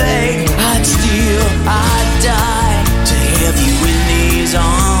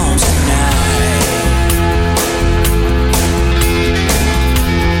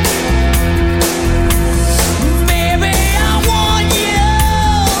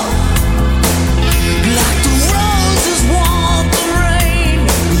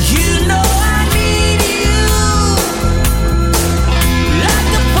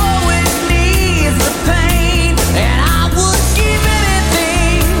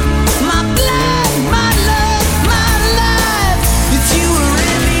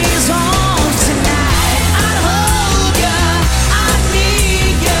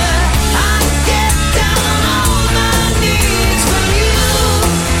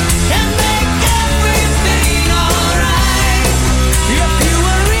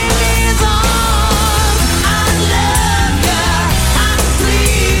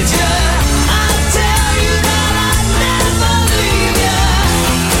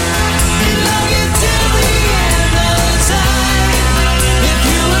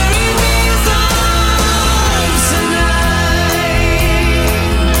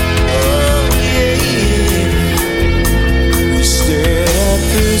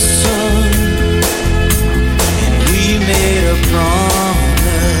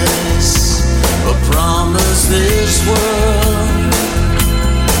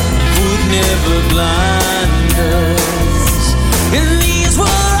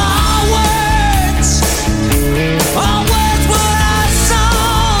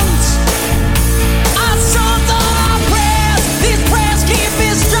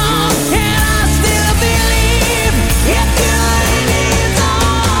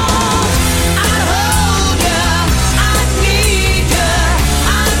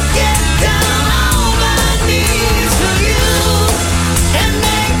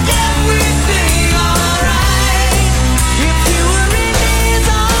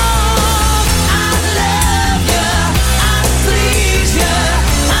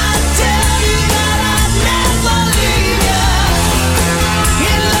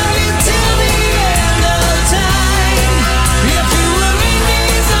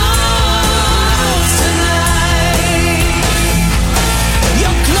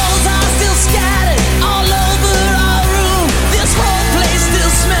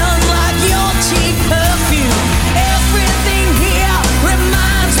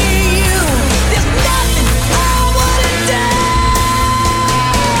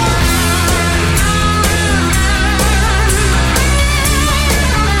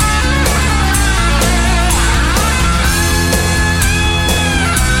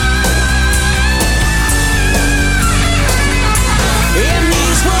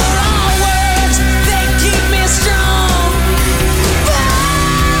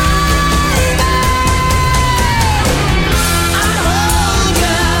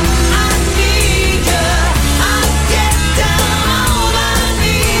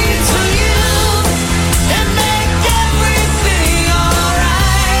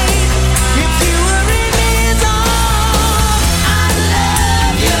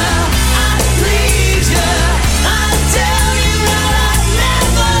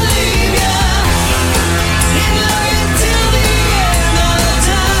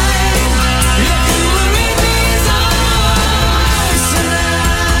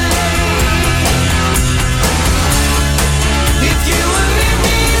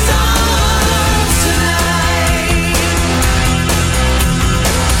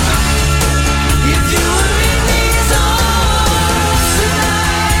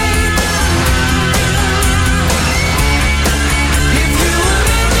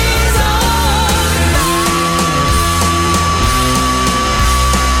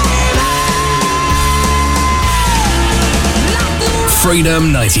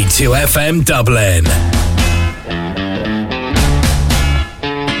 Freedom 92 FM Dublin.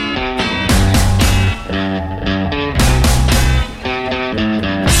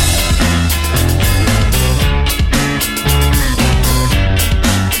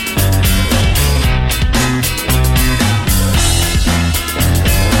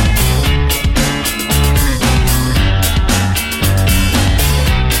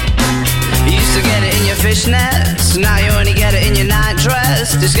 Fishnets, now you only get it in your night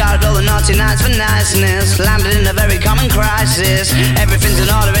dress. Discarded all the naughty nights for niceness. Landed in a very common crisis. Everything's in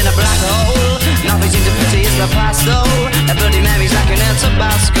order in a black hole. Nothing seems to pity is the past though. A bloody memory's like an El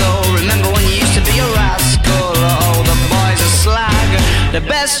Tabasco. Remember when you used to be a rascal? Oh, the boys are slag. The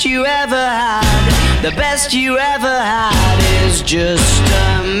best you ever had, the best you ever had is just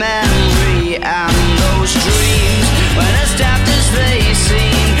a memory. And those dreams, when as daft as they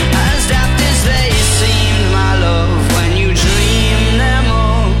seem, as daft as they seem, my love, when you dream them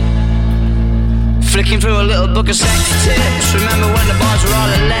all. Flicking through a little book of sex tips. Remember when the bars were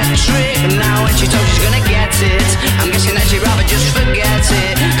all electric? And now when she told she's gonna get it, I'm guessing that she'd rather just forget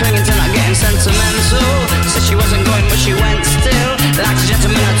it. Clinging to not getting sentimental. Said she wasn't going but she went still. Like a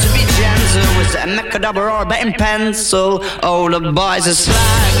gentleman had to be gentle. Was it a Macadabra or a betting pencil? Oh, the boys are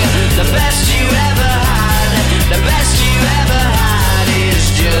slag. The best you ever had, the best you ever had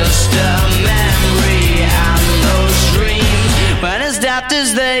is just a memory. And those dreams, when as daft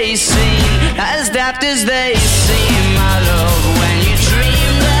as they seem, as daft as they seem, my love, when you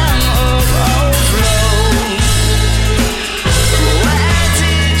dream them overflow. Where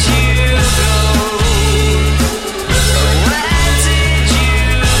did you go? Where did you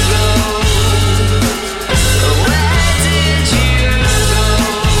go? Where did you go?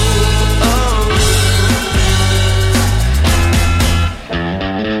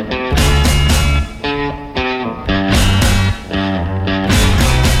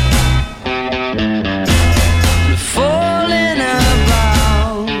 Falling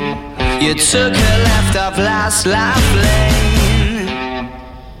about, you took a left off last life lane,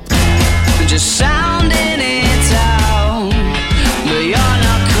 just sounding it out, but you're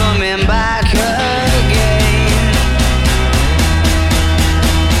not coming back again.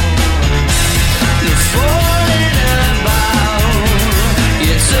 Falling about,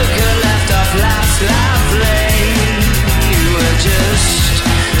 you took a left off last life lane, you were just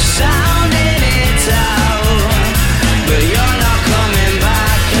sounding it out, but you're not coming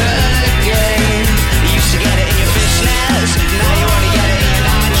back again. You used to get it in your fishnets, now you only get it in your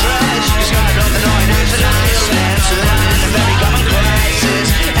night dress. You started on the noise and the niceness, so then in a very common crisis.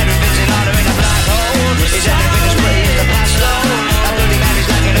 Everything's in order in a black hole. Is everything as pretty as the past though? That bloody man is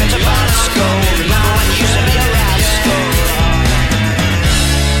like an El Tabasco. Remember when you used to be a rascal?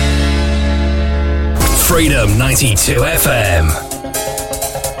 Freedom 92 FM.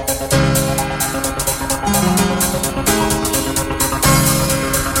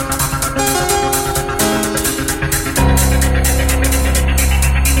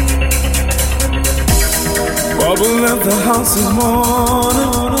 Bubba left the house this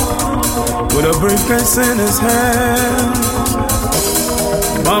morning with a briefcase in his hand.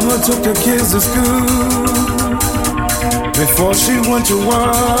 Mama took the kids to school before she went to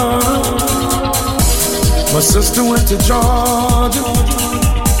work. My sister went to Georgia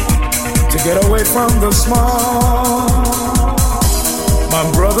to get away from the small. My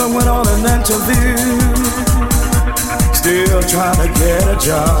brother went on an interview, still trying to get a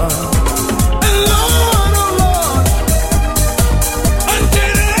job. And Lord, oh Lord, I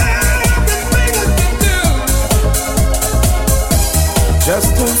did everything I could do just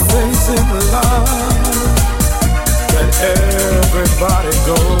to face in life that everybody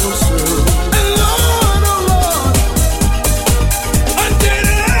goes through. And Lord, oh Lord, I did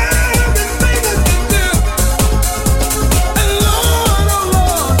everything I could do. And Lord, oh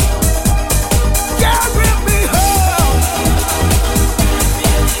Lord, carry me home.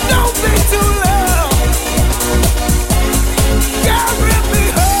 Don't be too loud. Carry me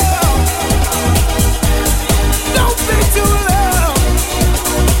home. Don't be too loud.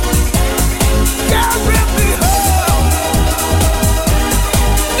 Carry me home.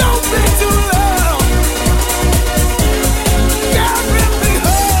 Don't be too loud. Carry me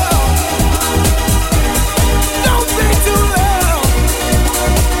home. Don't be too loud.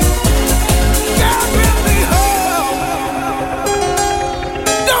 Carry me home.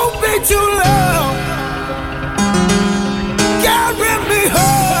 Don't be too loud. Carry me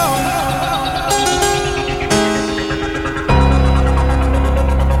home.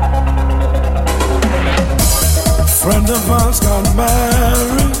 Friend of ours got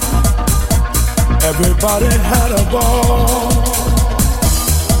married. Everybody had a ball.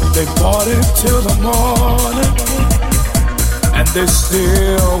 They party till the morning, and they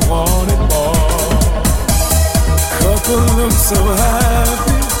still want it more. Couple look so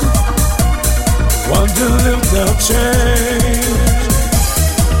happy, wonder if they'll change.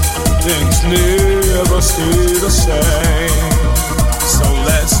 Things never stay the same, so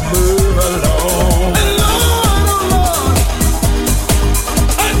let's move along. And Lord, oh Lord,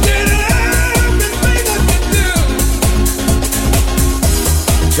 I did everything I could do.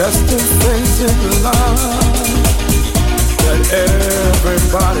 Just the things in life that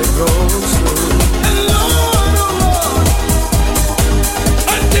everybody goes through. And Lord, oh Lord, I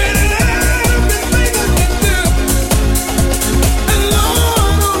did everything I could do. And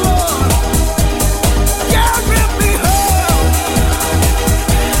Lord, oh Lord, carry me home.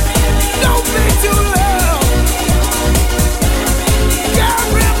 Don't be too loud.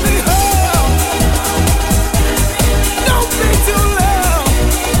 Carry me home. Don't be too loud.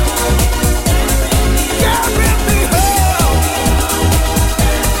 Carry me home.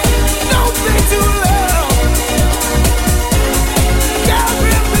 Don't be too loud.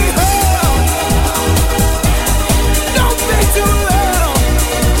 Carry me home. Don't be too loud.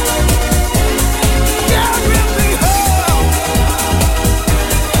 Carry me home.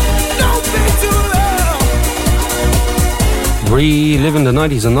 Don't be too loud. Reliving the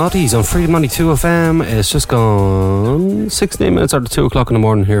 90s and noughties on Freedom 92 FM. It's just gone 16 minutes after 2 o'clock in the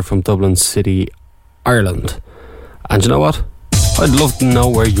morning here from Dublin City, Ireland. And you know what? I'd love to know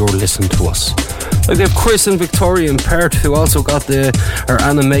where you're listening to us. Like they have Chris and Victoria in Perth, who also got our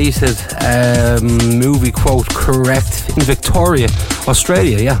animated movie quote correct in Victoria,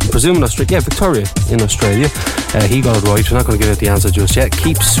 Australia. Yeah, I'm presuming Australia. Yeah, Victoria in Australia. He got it right. We're not going to give it the answer just yet.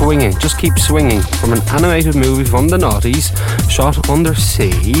 Keep swinging. Just keep swinging. From an animated movie from the noughties, shot under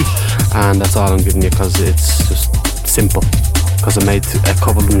sea. And that's all I'm giving you because it's just simple. Because I made a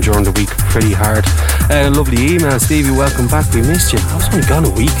couple of them during the week pretty hard. Lovely email, Stevie, welcome back. We missed you. I was only gone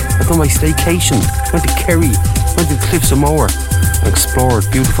a week. I've done my staycation. Went to Kerry, went to the Cliffs of Moher, and explored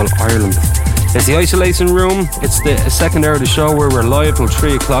beautiful Ireland. It's the Isolation Room. It's the second hour of the show where we're live till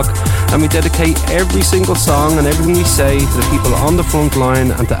 3 o'clock, and we dedicate every single song and everything we say to the people on the front line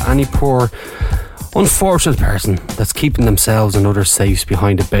and to any poor unfortunate person that's keeping themselves and others safe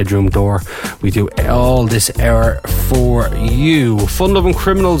behind a bedroom door. We do all this hour for you. Fun Loving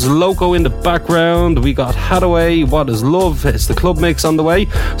Criminals, Loco in the background. We got Hathaway, What Is Love? It's the club mix on the way.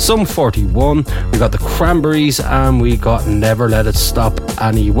 Sum 41. We got the Cranberries, and we got Never Let It Stop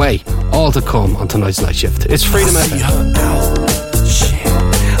Anyway. All to come on tonight's night shift. It's Freedom FM.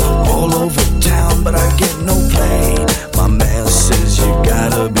 I'm all over town, but I get no play. My man says you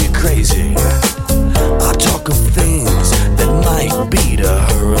gotta be crazy. I talk of things that might be to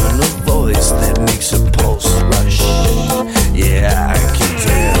her in a voice that makes her pulse rush. Yeah, I can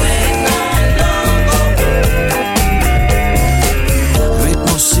tell.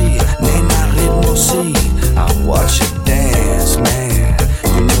 Ritmo si, nena, ritmo si. I watch you dance, man.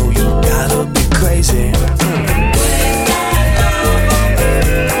 You know you gotta be crazy.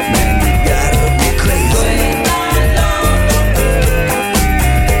 Man, you gotta be crazy.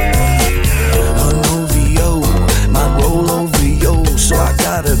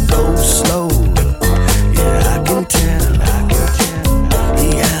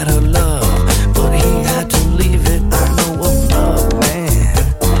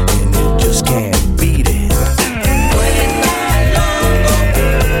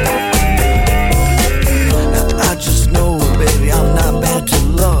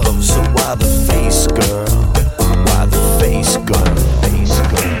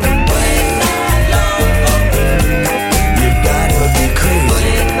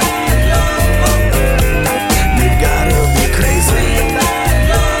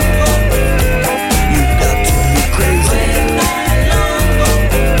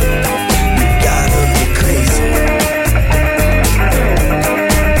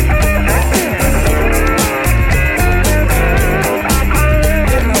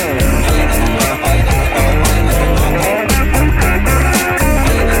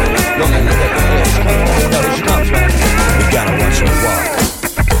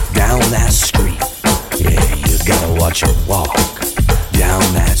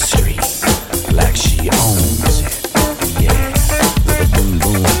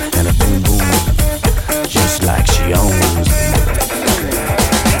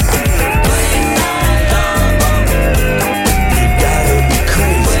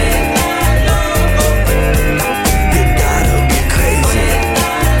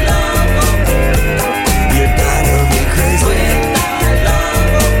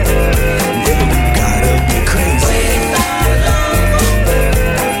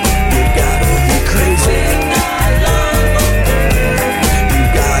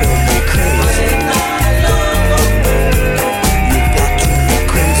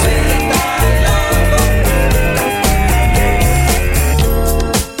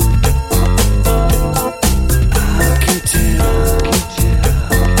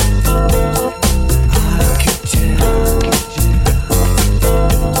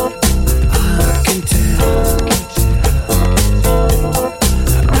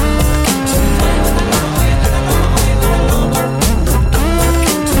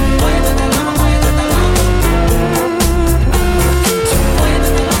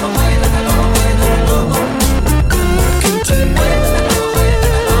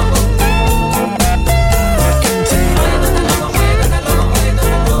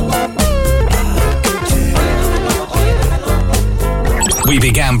 We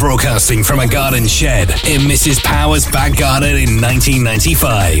began broadcasting from a garden shed in Mrs. Power's back garden in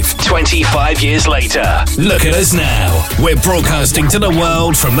 1995. 25 years later, look at us now. We're broadcasting to the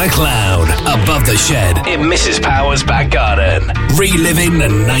world from the cloud, above the shed in Mrs. Power's back garden. Reliving the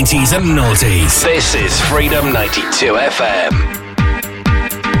 90s and noughties. This is Freedom 92 FM.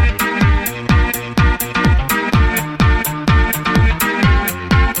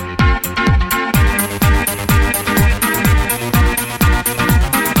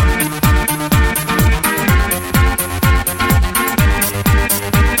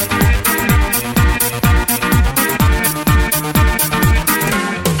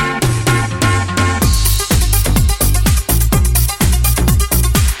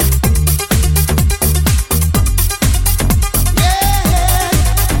 Yeah.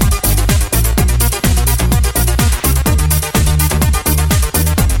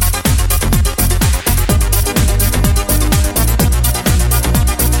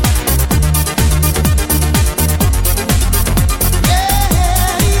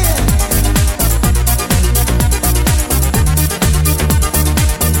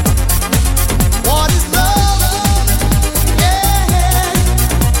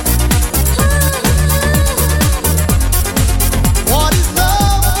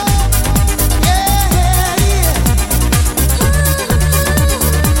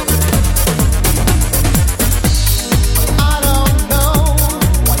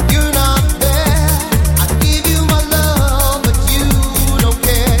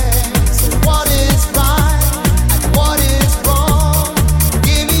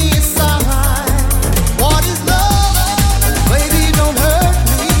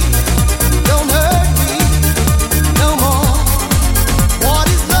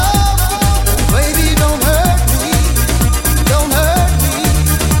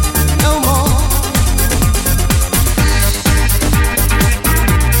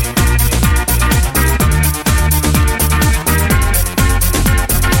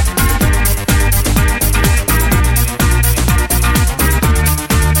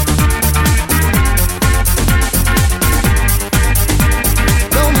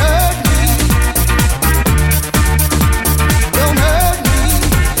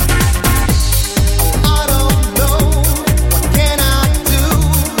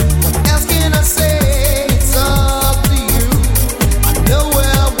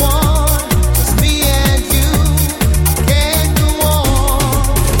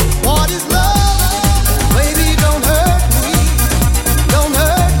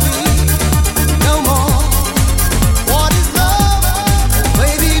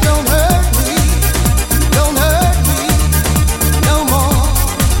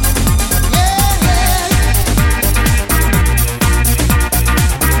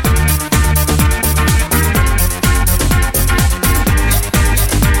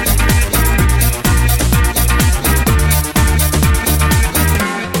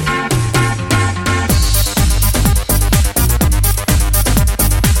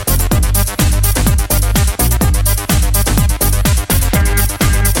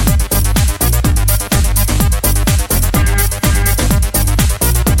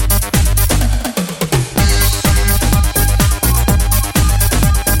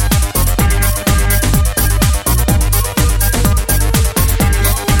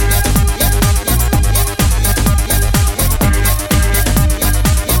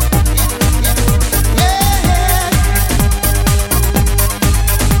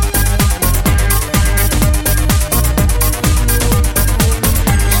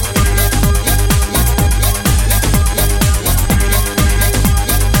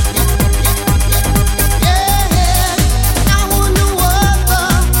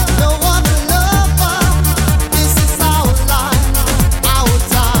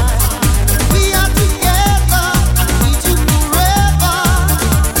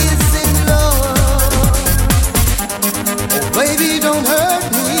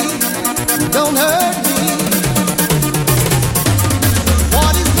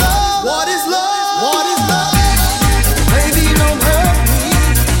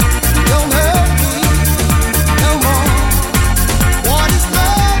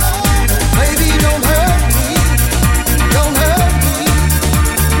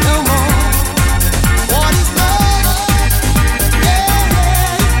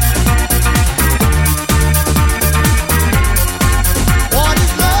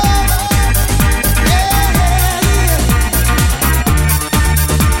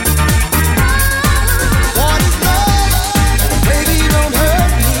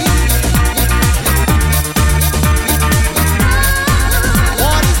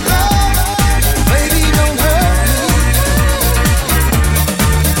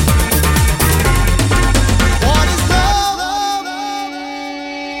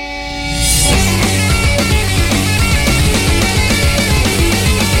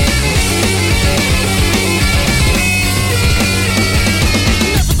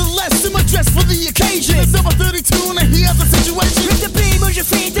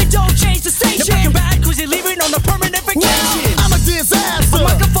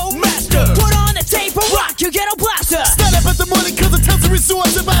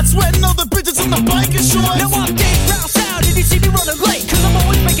 sweating on the bridges on the bike and shorts. Now I'm Dave Rouse out and you see me running late, cause I'm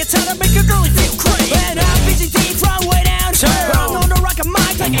always making time to make a girlie feel great. And I'm VCT from way downtown. I'm known to rock a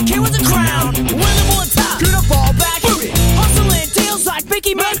mic like a kid with a crown. When I'm on top, do the ball back, boot it. Hustling deals like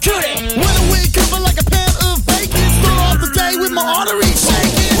Mickey Mercury. When a wig cover like a pan of bacon. Start off the day with my arteries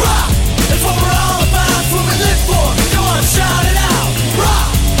shaking. Rock, it's what we're all about, it's what we live for. Come on, shout it out.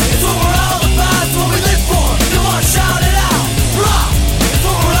 Rock, it's what we're all about, it's what we live for. Come on, shout it out. Rock, it's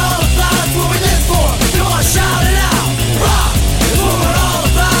what we're all about, it's what we live for. Come on, shout it out. Rock, it's what we're all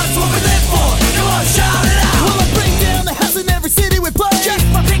about, it's what we live for. Come on, shout it out. Well, I bring down the house in every city we play. Just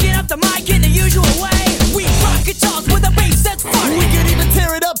by picking up the mic in the usual way. We rock guitars with a bass that's funny. We could even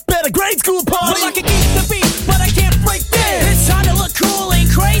tear it up at a grade school party. Well, I can keep the beat, but I can't break this. It's time to look cool in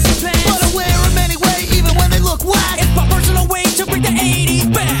crazy pants. But I wear them anyway, even when they look whack. It's my personal way to bring the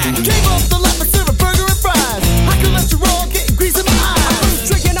 80s back. Came off the lap and serve a burger and fries. I cholesterol getting grease in my eyes.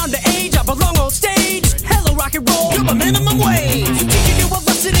 Drinking on the age, I belong on stage. Hello, rock and roll, you're my minimum wage. Teaching you a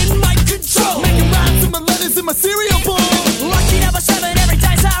lesson in mic control. Making rhymes with my letters in my cereal bowl. Lucky number 7 every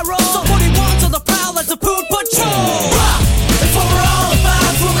dice I roll. So 41's on the prowl, that's the food patrol. Rock, it's what we're all about,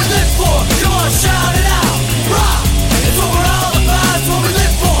 it's what we live for. Come on, shout it out. Rock, it's what we're all about, it's what we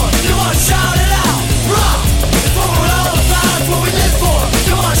live for. Come on, shout it out. Rock, it's what we're all about, it's what we live for.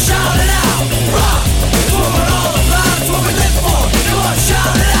 Come on, shout it out. Rock, it's what we're all about, it's what we live for. Come on,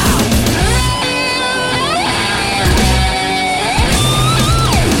 shout it out.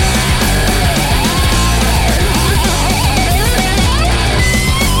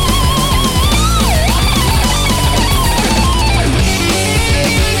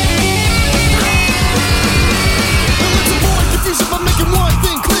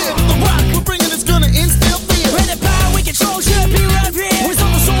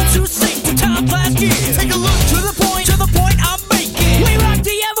 Take a look to the point I'm making. We rock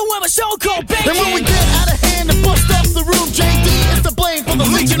the ever with a show called Bacon. And when we get out of hand and bust up the room, JD is to blame for the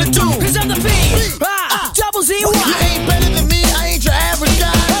Legion of Doom. Cause I'm the B, double Z, Y. You ain't better than me, I ain't your average guy.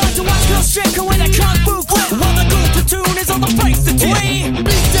 I like to watch girls shake with that kung fu grip. While the goon platoon is on the place to tip. We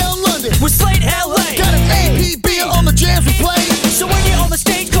beat down London with Slate LA. Got an APB on the jams we play. So when you're on the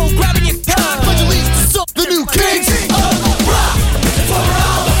stage, go grabbing your gun. But at least to suck the new kings of rock. It's what we're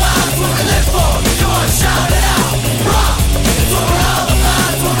all about, it's what we live for. Come on, shout it out. Rock, it's what we're all about,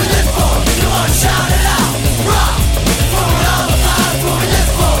 it's what we live for. Come on, shout it out. Rock, it's what we're all about, it's what we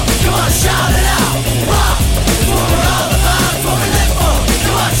live for. Come on, shout it out. Rock, it's what we're all about, it's what we live for.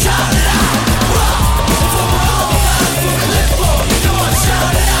 Come on, shout it out. Rock, it's what we're all about, it's what we live for. Come on,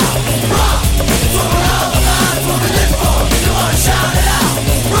 shout it out. Rock, it's what we're all about, it's what we live for. Come on, shout it out.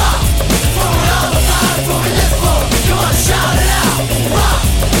 Rock, it's what we're all about, it's what we live for. Come on, shout it out. Rock,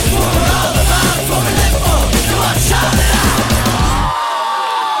 it's what we're all about, it's what we live for. Come on, shout it out.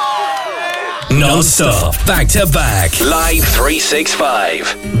 Non-stop, back to back, live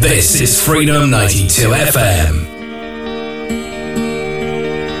 365. This is Freedom 92 FM.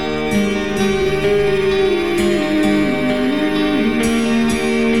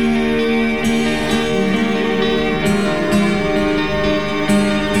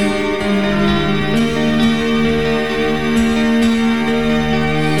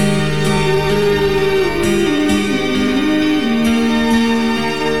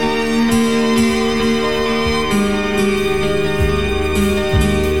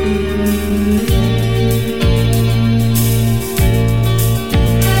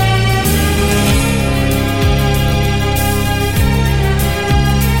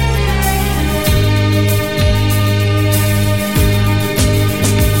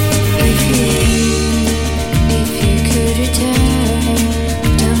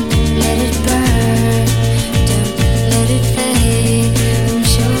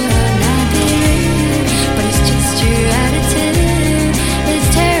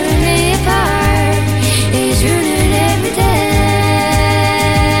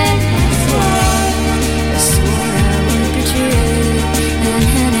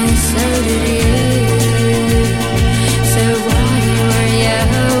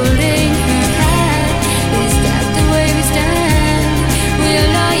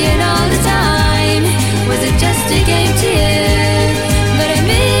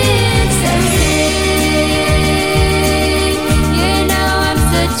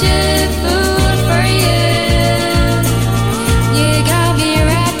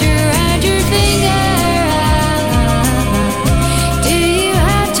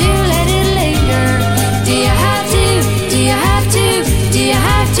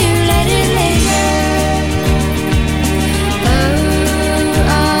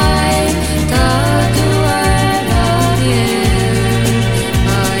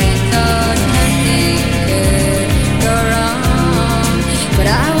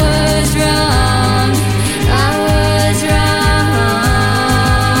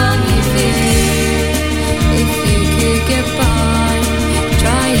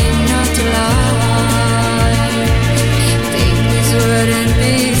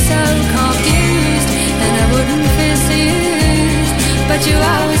 but you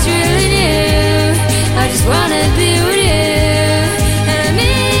always really knew I just wanna be with you. And I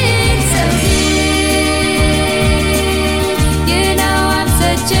mean so deep. You know I'm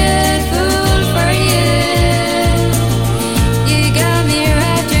such a fool for you. You got me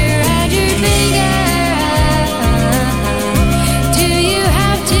wrapped around your finger. Do you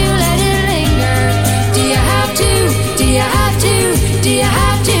have to let it linger? Do you have to? Do you have to? Do you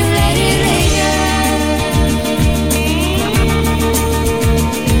have to let it linger?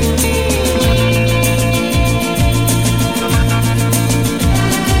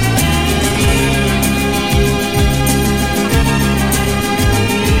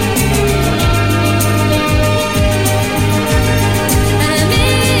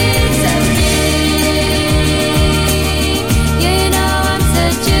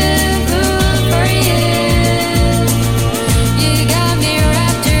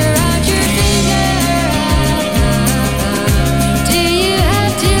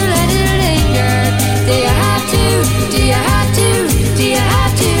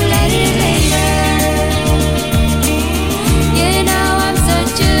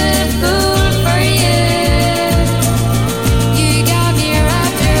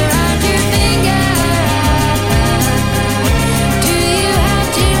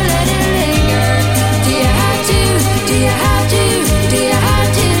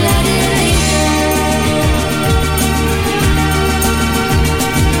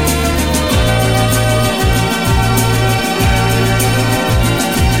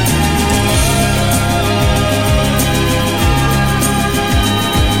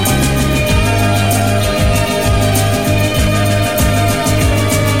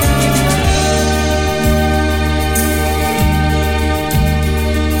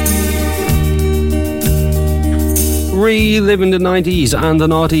 Reliving the 90s and the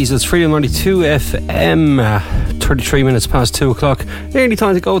noughties. It's Freedom 92 FM. 33 minutes past 2 o'clock. Nearly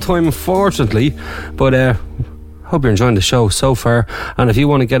time to go time, unfortunately. But hope you're enjoying the show so far. And if you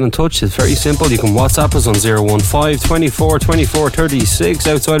want to get in touch, it's very simple. You can WhatsApp us on 015 24 24 36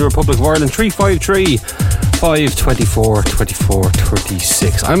 outside the Republic of Ireland, 353 524 24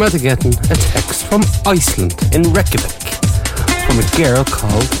 36. I'm after getting a text from Iceland in Reykjavik from a girl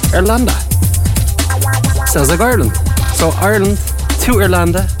called Irlanda. Sounds like Ireland. So Ireland to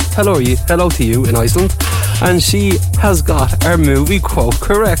Irlanda, hello to you in Iceland. And she has got our movie quote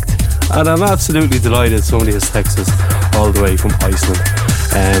correct. And I'm absolutely delighted somebody has texted us all the way from Iceland.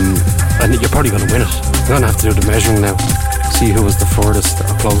 And you're probably going to win it. You're going to have to do the measuring now. See who was the furthest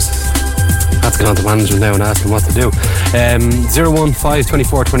or closest. That's going on to management now and ask them what to do. 015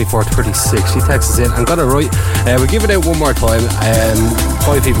 24 24 36. She texts us in and got it right. We'll give it out one more time.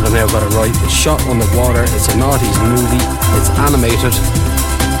 5 people have now got it right. It's shot on the water. It's a noughties movie. It's animated.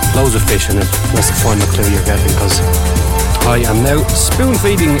 Loads of fish in it. That's the final clue you're getting, because I am now spoon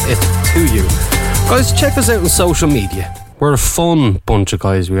feeding it to you. Guys, check us out on social media. We're a fun bunch of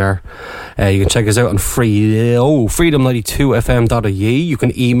guys, we are. You can check us out on freedom92fm.ie. You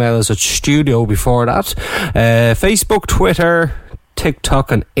can email us at studio before that. Facebook, Twitter,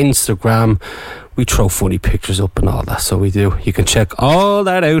 TikTok and Instagram. We throw funny pictures up and all that, so we do. You can check all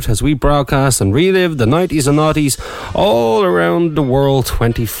that out as we broadcast and relive the 90s and noughties all around the world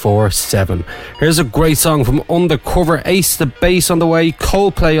 24/7. Here's a great song from Undercover, Ace the Bass on the way,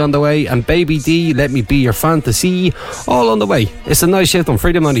 Coldplay on the way, and Baby D, Let Me Be Your Fantasy, all on the way. It's the night shift on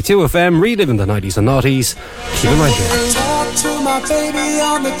Freedom 92 FM, reliving the 90s and noughties. Keep it right here. Talk to my baby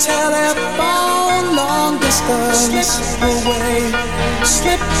on the telephone, long distance away,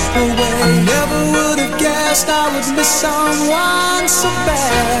 slip away. I never would have guessed I would miss someone so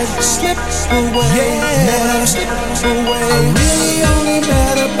bad. Slip away, never slip away. I really only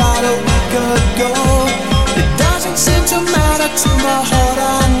met about a week ago. It doesn't seem to matter to my heart.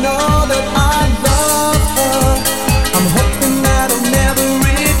 I know that I love her. I'm hoping that I'll never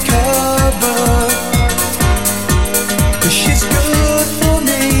recover. 'Cause she's good for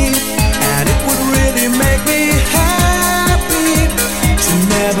me, and it would really make me happy to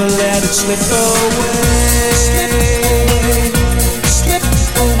never let it slip away. Slip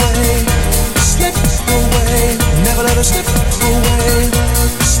away, slip away, never let it slip away.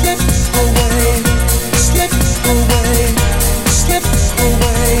 Slip away, slip away, slip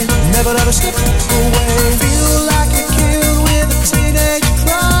away, never let it slip away. Feel like a kid with a teenage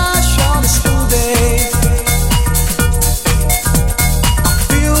crush on a school day. I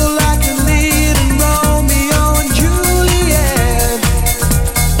feel like a lead in Romeo and Juliet.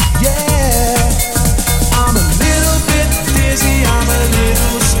 Yeah, I'm a little bit dizzy, I'm a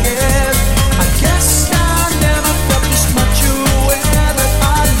little scared. I guess I never felt this much aware that I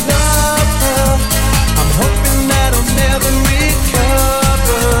love her. I'm hoping that I'll never recover.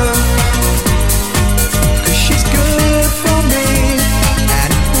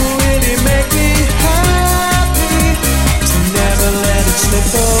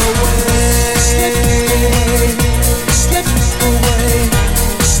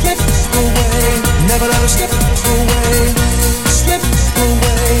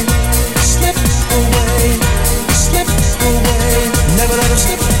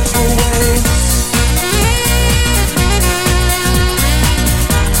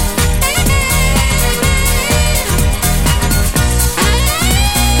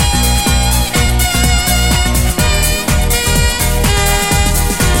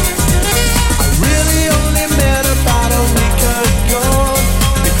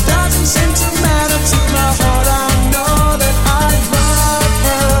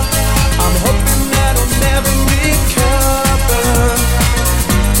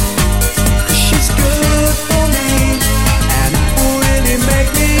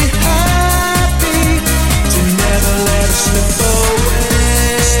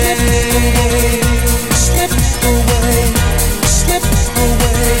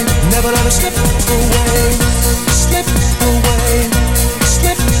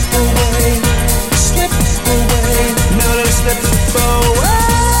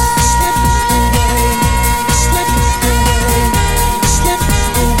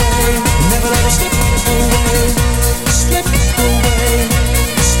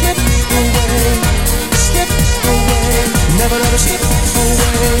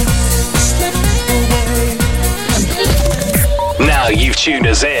 Tune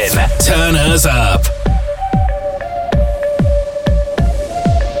us in. Turn us up.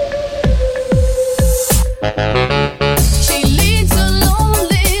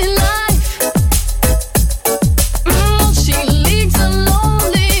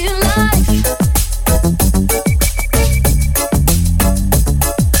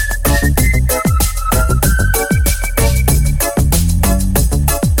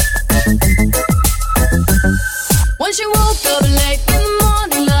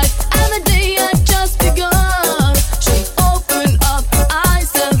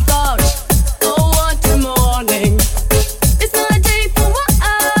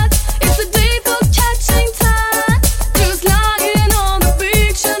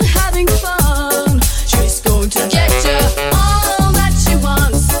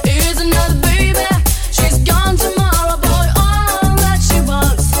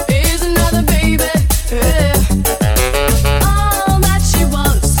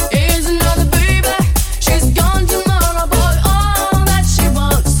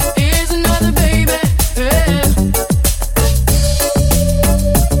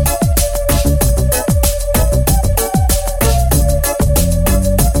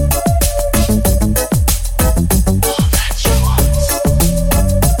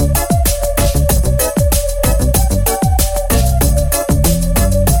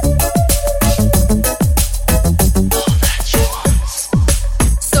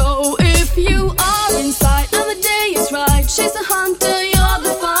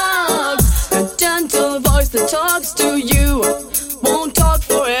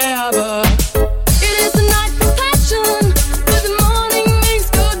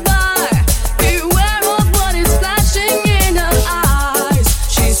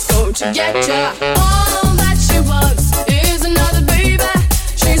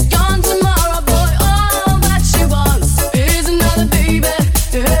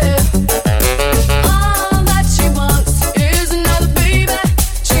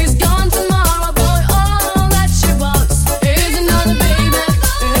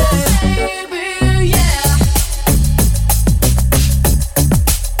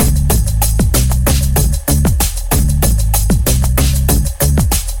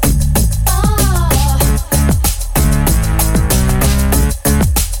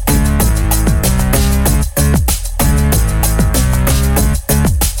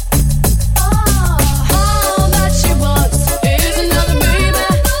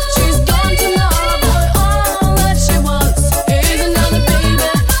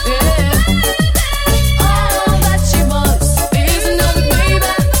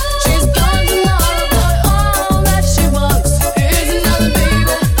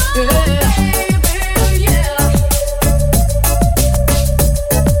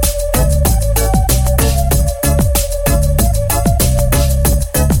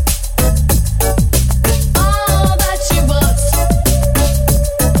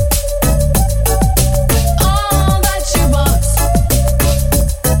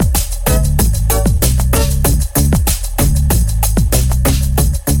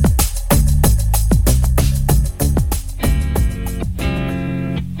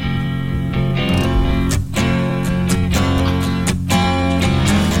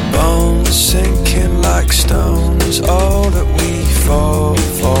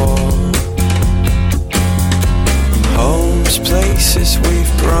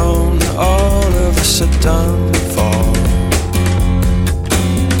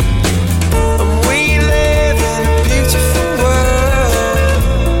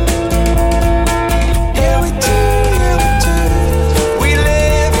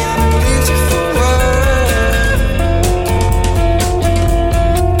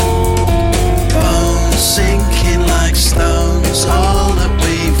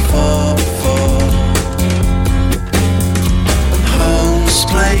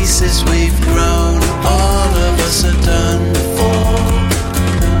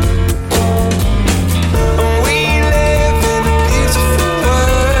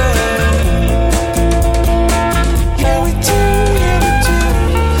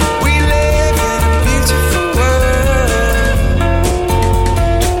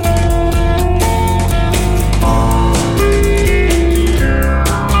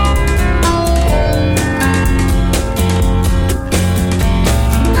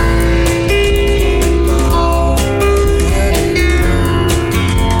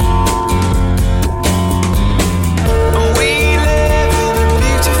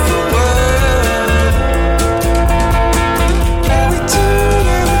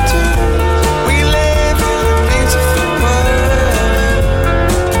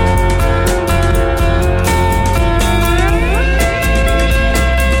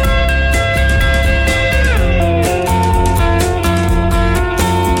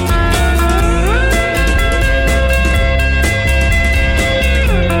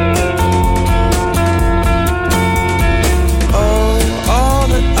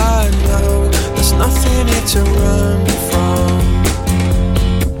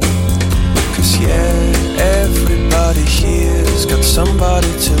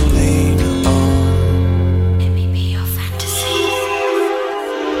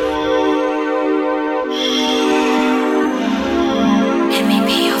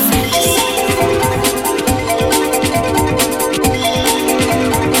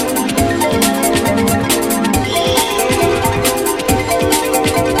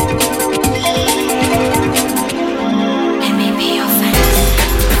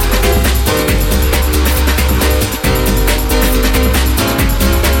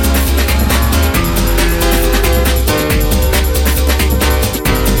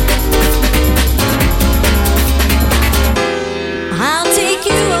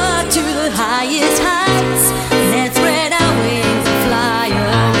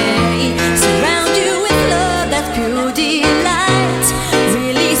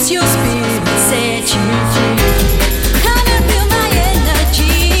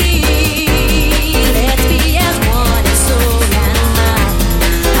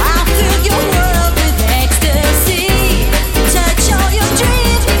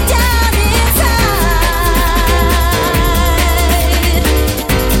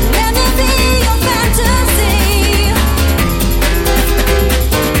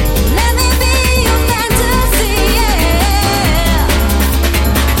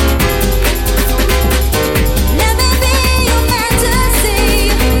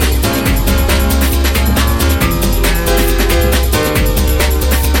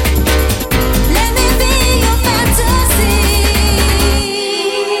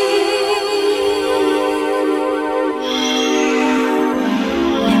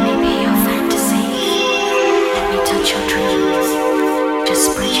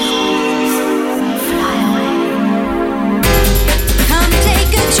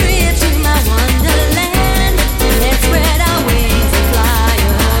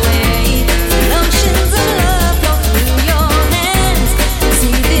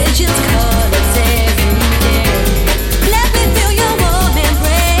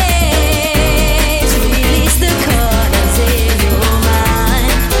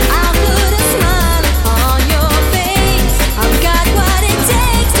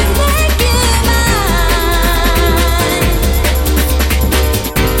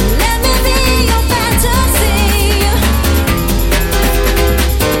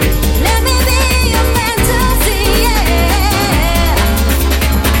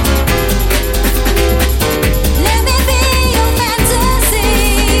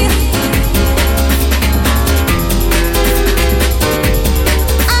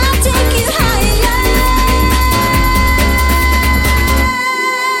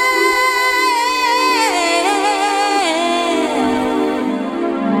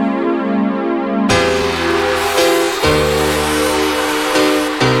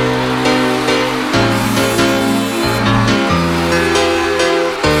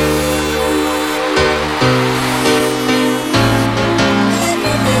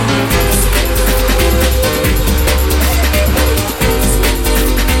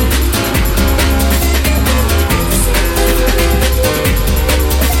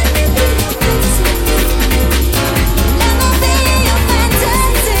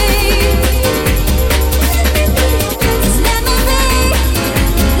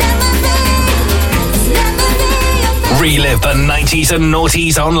 Relive the 90s and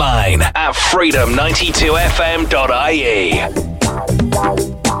noughties online at freedom92fm.ie.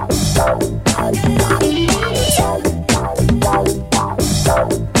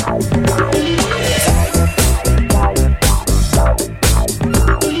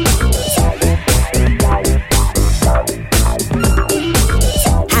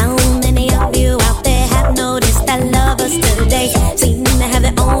 How many of you out there have noticed that lovers today seem to have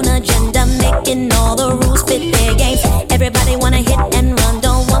their own agenda, making all the rules fit their games? Everybody wanna hit and run,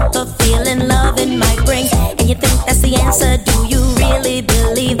 don't want the feeling loving might bring. And you think that's the answer? Do you really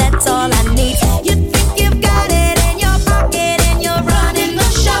believe that's all I need? You think you've got it in your pocket and you're running the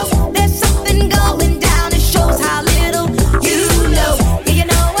show? There's something going down, it shows how little you know. Do you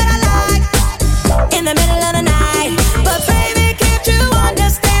know what I like? In the middle of the night, but baby, can't you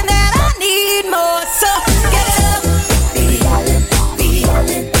understand that I need more? So get it up, feeling,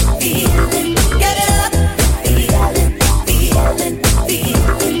 feeling, feeling. Get it up, feeling, feeling,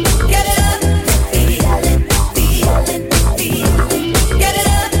 feeling. Get it up, feeling, feeling, feeling. Get it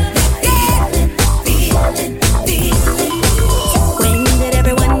up, feeling, feeling, feeling. When did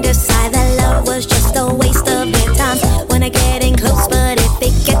everyone decide that love was just a waste of their time? When I getting close, but if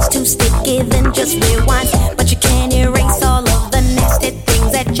it gets too sticky, then just rewind. But you can't erase all of the nasty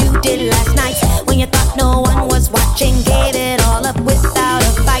things that you did last night. When you thought no one was watching, gave it all up without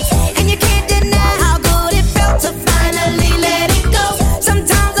a fight. And you can't deny how good it felt to finally let it go.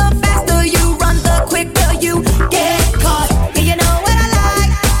 Sometimes the faster you run, the quicker you get caught. Do you know what I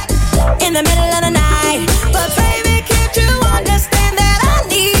like? In the middle of the night, but baby, can't you understand that I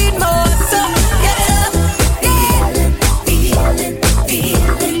need more? So get it up, feeling, feeling,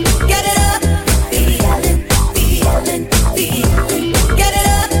 feeling. Get it up, feeling,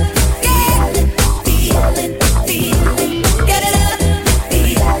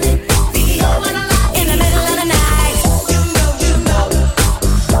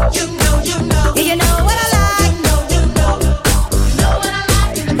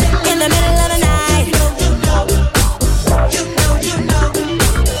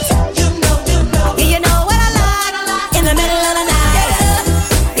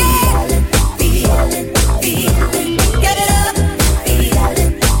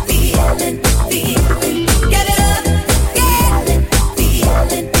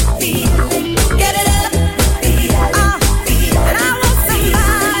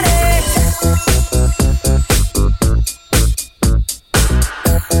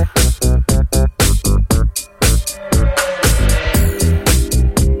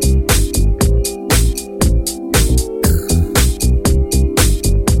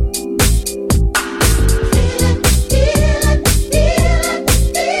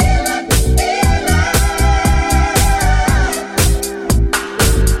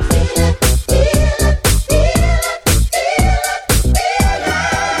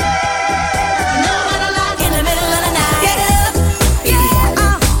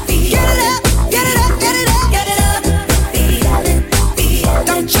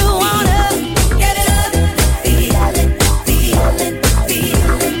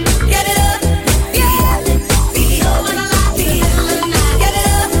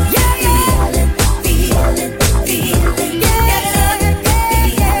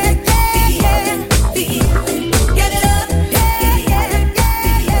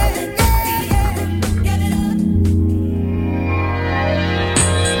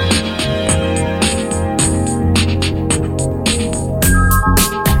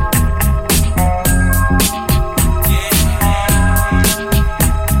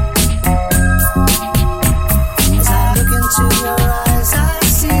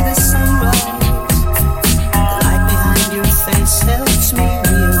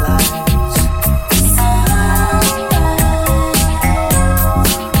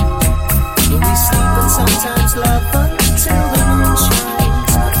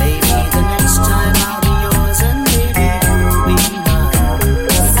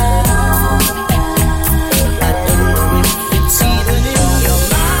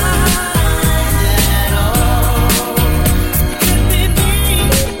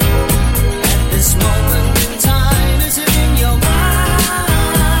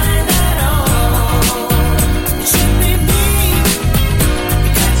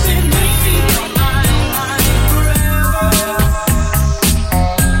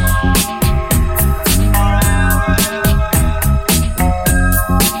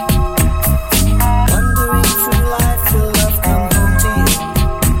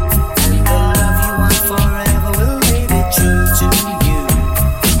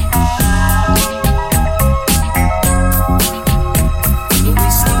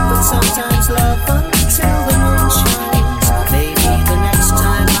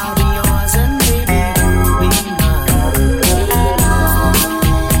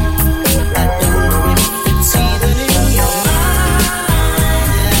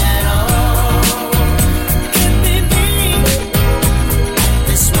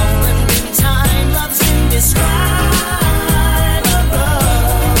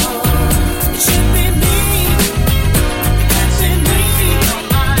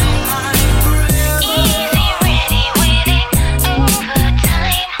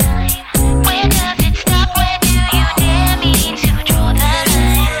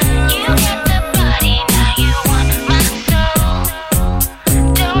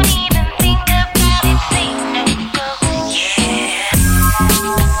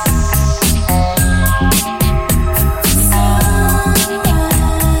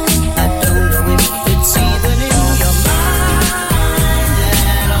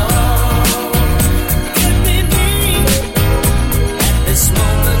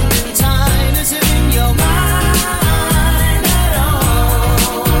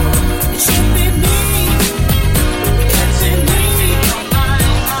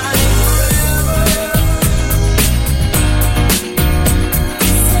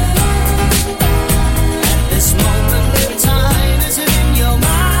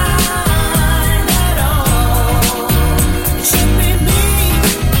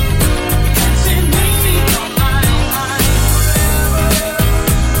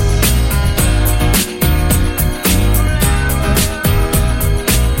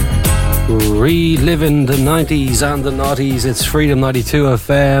 reliving the 90s and the noughties. It's Freedom 92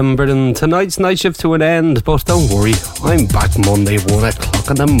 FM, bringing tonight's night shift to an end. But don't worry, I'm back Monday 1 o'clock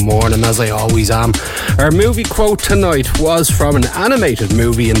in the morning, as I always am. Our movie quote tonight was from an animated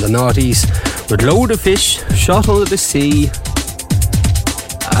movie in the noughties with load of fish shot under the sea.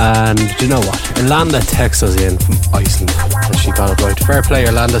 And do you know what? Irlanda texts us in from Iceland and she got it right. Fair play,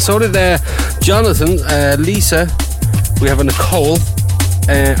 Irlanda. So did Jonathan, Lisa, we have a Nicole,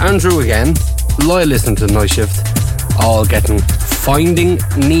 Andrew again, Loyal listening to the night shift, all getting Finding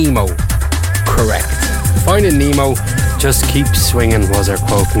Nemo correct. Finding Nemo, just keep swinging was our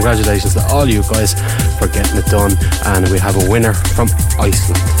quote. Congratulations to all you guys for getting it done, and we have a winner from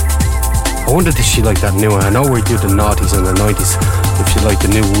Iceland. I wonder if she liked that new one. I know we do the noughties and the 90s. If she liked the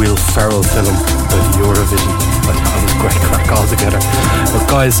new Will Ferrell film with Eurovision, I thought it was great crack altogether. But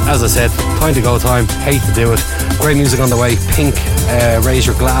guys, as I said, time to go time. Hate to do it. Great music on the way. Pink, Raise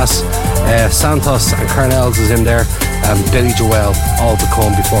Your Glass, Santos and Carnell's is in there. Billy Joel, all to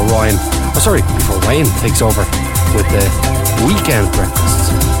come before Ryan takes over with the weekend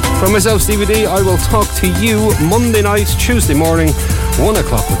breakfasts. From myself, Stevie D, I will talk to you Monday night, Tuesday morning, 1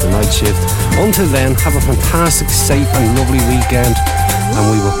 o'clock with the night shift. Until then, have a fantastic, safe and lovely weekend,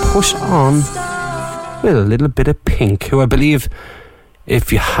 and we will push on with a little bit of Pink, who I believe,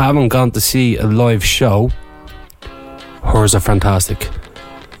 if you haven't gone to see a live show, hers are fantastic.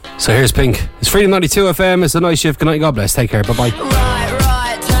 So here's Pink. It's Freedom 92 FM, it's the night shift. Good night, God bless, take care, bye bye.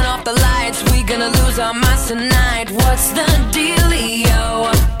 Right, turn off the lights, we gonna lose our minds tonight. What's the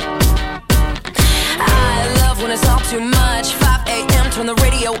dealio? I love when it's all too much. 5 a.m. turn the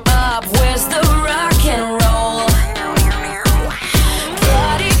radio up. Where's the rock and roll?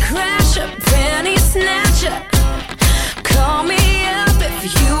 Party crasher, penny snatcher. Call me up if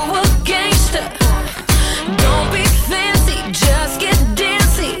you a gangster. Don't be fancy, just get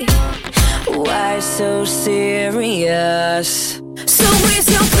dancy. Why so serious? So raise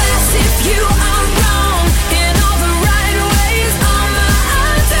your glass if you are wrong in all the right ways. All my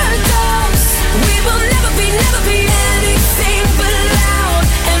underdogs, we will never be anything but loud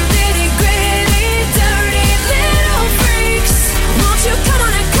and nitty gritty, dirty little freaks. Won't you come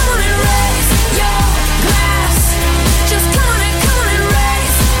on and raise your glass? Just come on and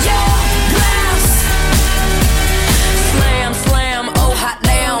raise your glass. Slam, slam, oh hot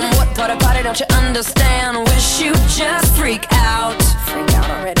damn. What part of party don't you understand? Wish you just freak out. Freak out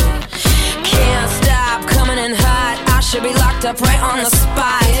already. Can't stop coming in hot. I should be locked up right on the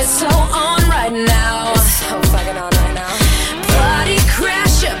spot. It's so on right now. It's so fucking on right now. Party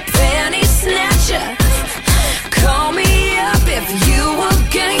crasher, penny snatcher. Call me up if you a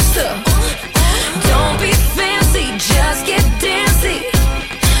gangster. Don't be fancy, just get dancy.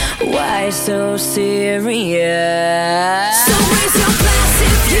 Why so serious? So raise your glass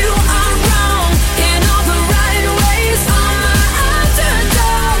if you are wrong in all the right ways. All my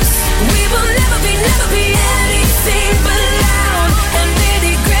underdogs, we will never be anything but loud and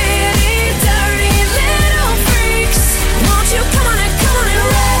nitty gritty, dirty little freaks. Won't you come on and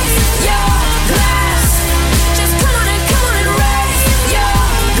raise your glass? Just come on and raise your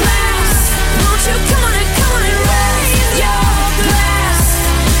glass. Won't you come on and raise your glass?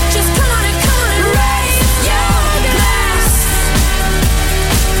 Just come on and raise your glass.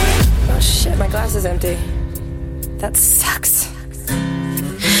 Oh shit, my glass is empty. That sucks.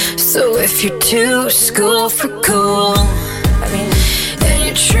 So if you're too school for cool, and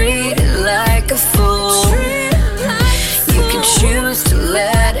you treat it like a fool, you can choose to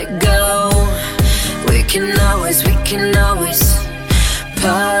let it go. We can always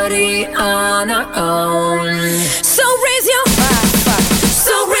party on our own. So raise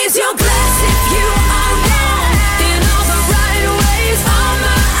your